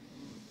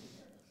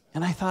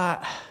 And I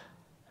thought,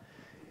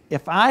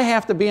 if I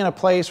have to be in a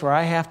place where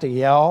I have to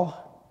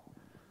yell,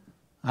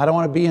 I don't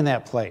want to be in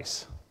that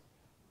place.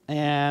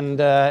 And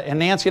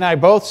Nancy and I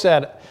both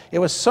said, it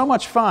was so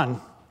much fun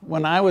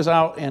when I was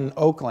out in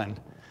Oakland.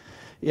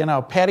 You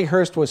know, Patty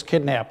Hearst was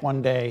kidnapped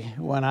one day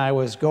when I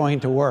was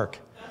going to work.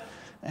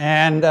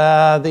 And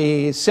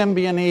the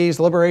Symbionese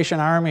Liberation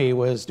Army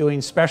was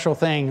doing special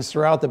things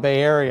throughout the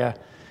Bay Area.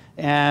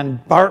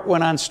 And BART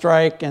went on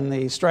strike, and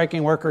the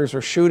striking workers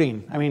were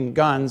shooting,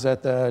 guns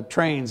at the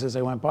trains as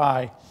they went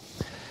by.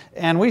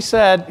 And we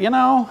said, you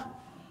know,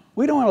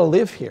 we don't want to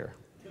live here.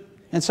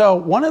 And so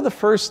one of the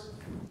first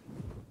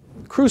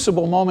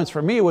crucible moments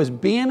for me was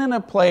being in a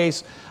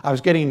place I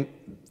was getting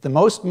the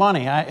most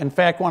money. In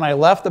fact, when I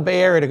left the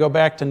Bay Area to go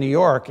back to New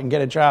York and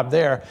get a job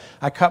there,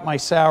 I cut my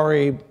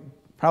salary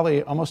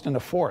probably almost in a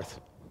fourth.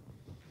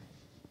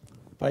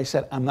 But I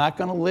said, I'm not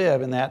going to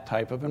live in that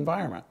type of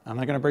environment. I'm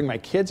not going to bring my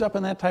kids up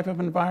in that type of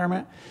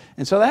environment.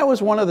 And so that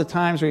was one of the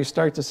times where you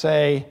start to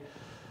say,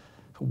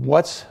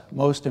 what's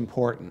most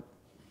important?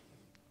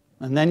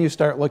 And then you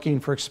start looking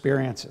for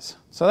experiences.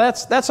 So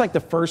that's like the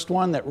first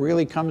one that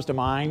really comes to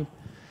mind.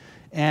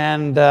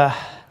 And,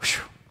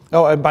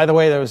 and by the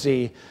way, there was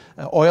the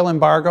oil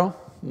embargo.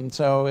 And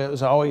so it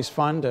was always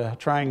fun to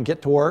try and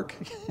get to work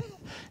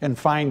and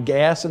find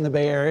gas in the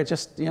Bay Area,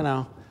 just, you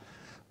know.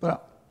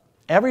 But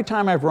every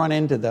time I've run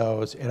into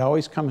those, it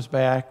always comes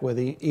back with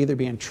either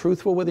being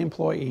truthful with the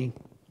employee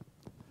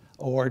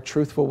or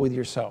truthful with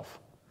yourself.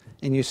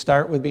 And you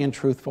start with being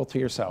truthful to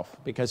yourself.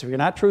 Because if you're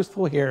not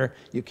truthful here,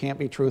 you can't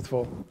be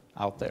truthful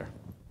out there.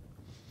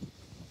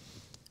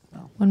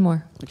 One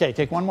more. Okay,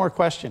 take one more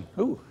question.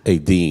 Ooh. Hey,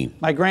 Dean.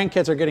 My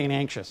grandkids are getting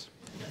anxious.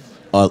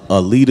 Are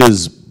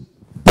leaders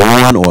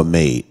born or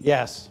made?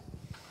 Yes.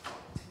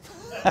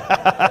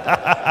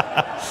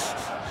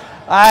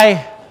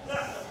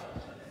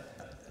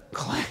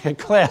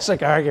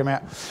 Classic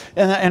argument.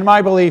 And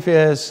my belief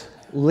is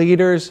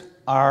leaders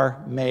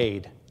are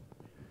made.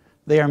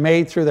 They are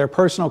made through their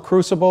personal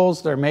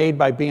crucibles. They're made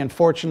by being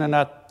fortunate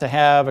enough to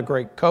have a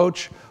great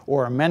coach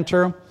or a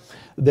mentor.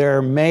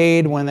 They're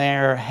made when they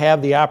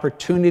have the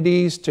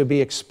opportunities to be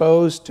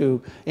exposed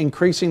to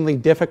increasingly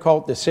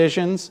difficult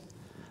decisions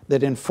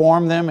that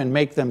inform them and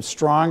make them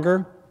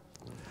stronger.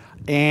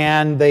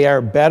 And they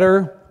are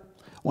better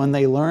when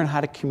they learn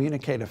how to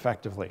communicate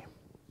effectively.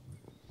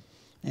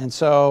 And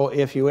so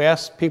if you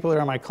ask people that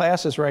are in my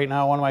classes right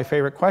now, one of my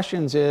favorite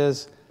questions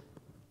is,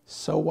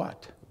 so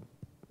what?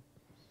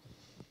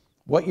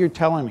 What you're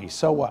telling me,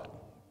 so what?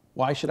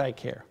 Why should I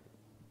care?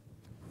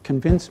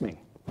 Convince me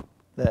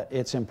that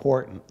it's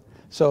important.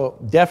 So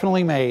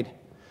definitely made.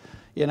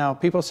 You know,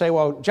 people say,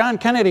 well, John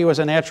Kennedy was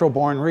a natural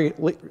born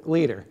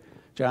leader.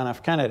 John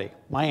F. Kennedy.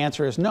 My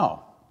answer is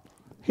no.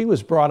 He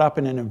was brought up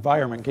in an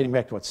environment, getting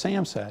back to what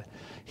Sam said,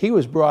 he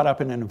was brought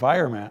up in an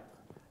environment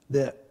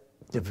that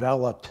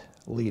developed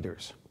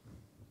leaders.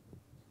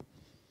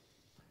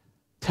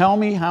 Tell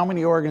me how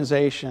many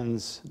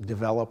organizations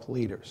develop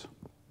leaders.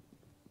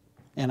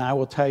 And I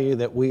will tell you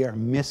that we are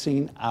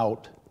missing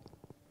out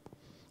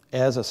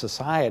as a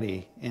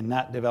society in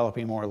not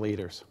developing more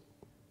leaders.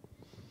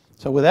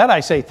 So with that, I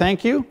say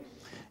thank you.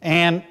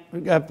 And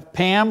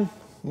Pam,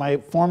 my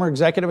former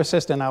executive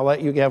assistant, I'll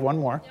let you have one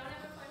more. I don't have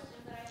a question,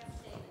 but I have to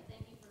say that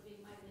thank you for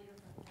being my leader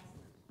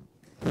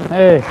for the past.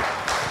 Hey.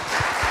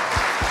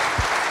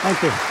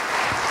 Thank you.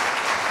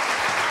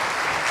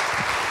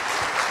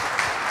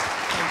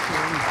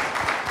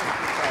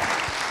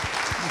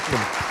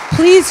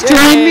 Please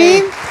join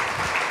me.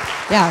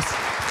 Yes.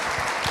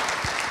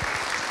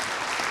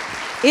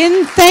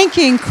 In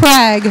thanking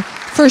Craig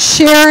for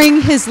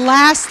sharing his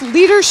last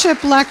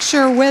leadership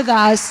lecture with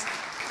us.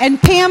 And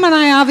Pam and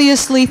I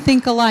obviously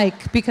think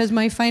alike because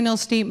my final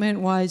statement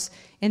was,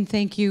 and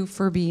thank you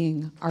for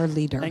being our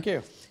leader. Thank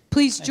you.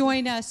 Please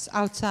join us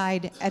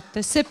outside at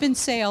the Sip and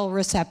Sail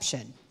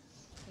reception.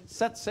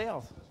 Set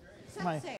sail.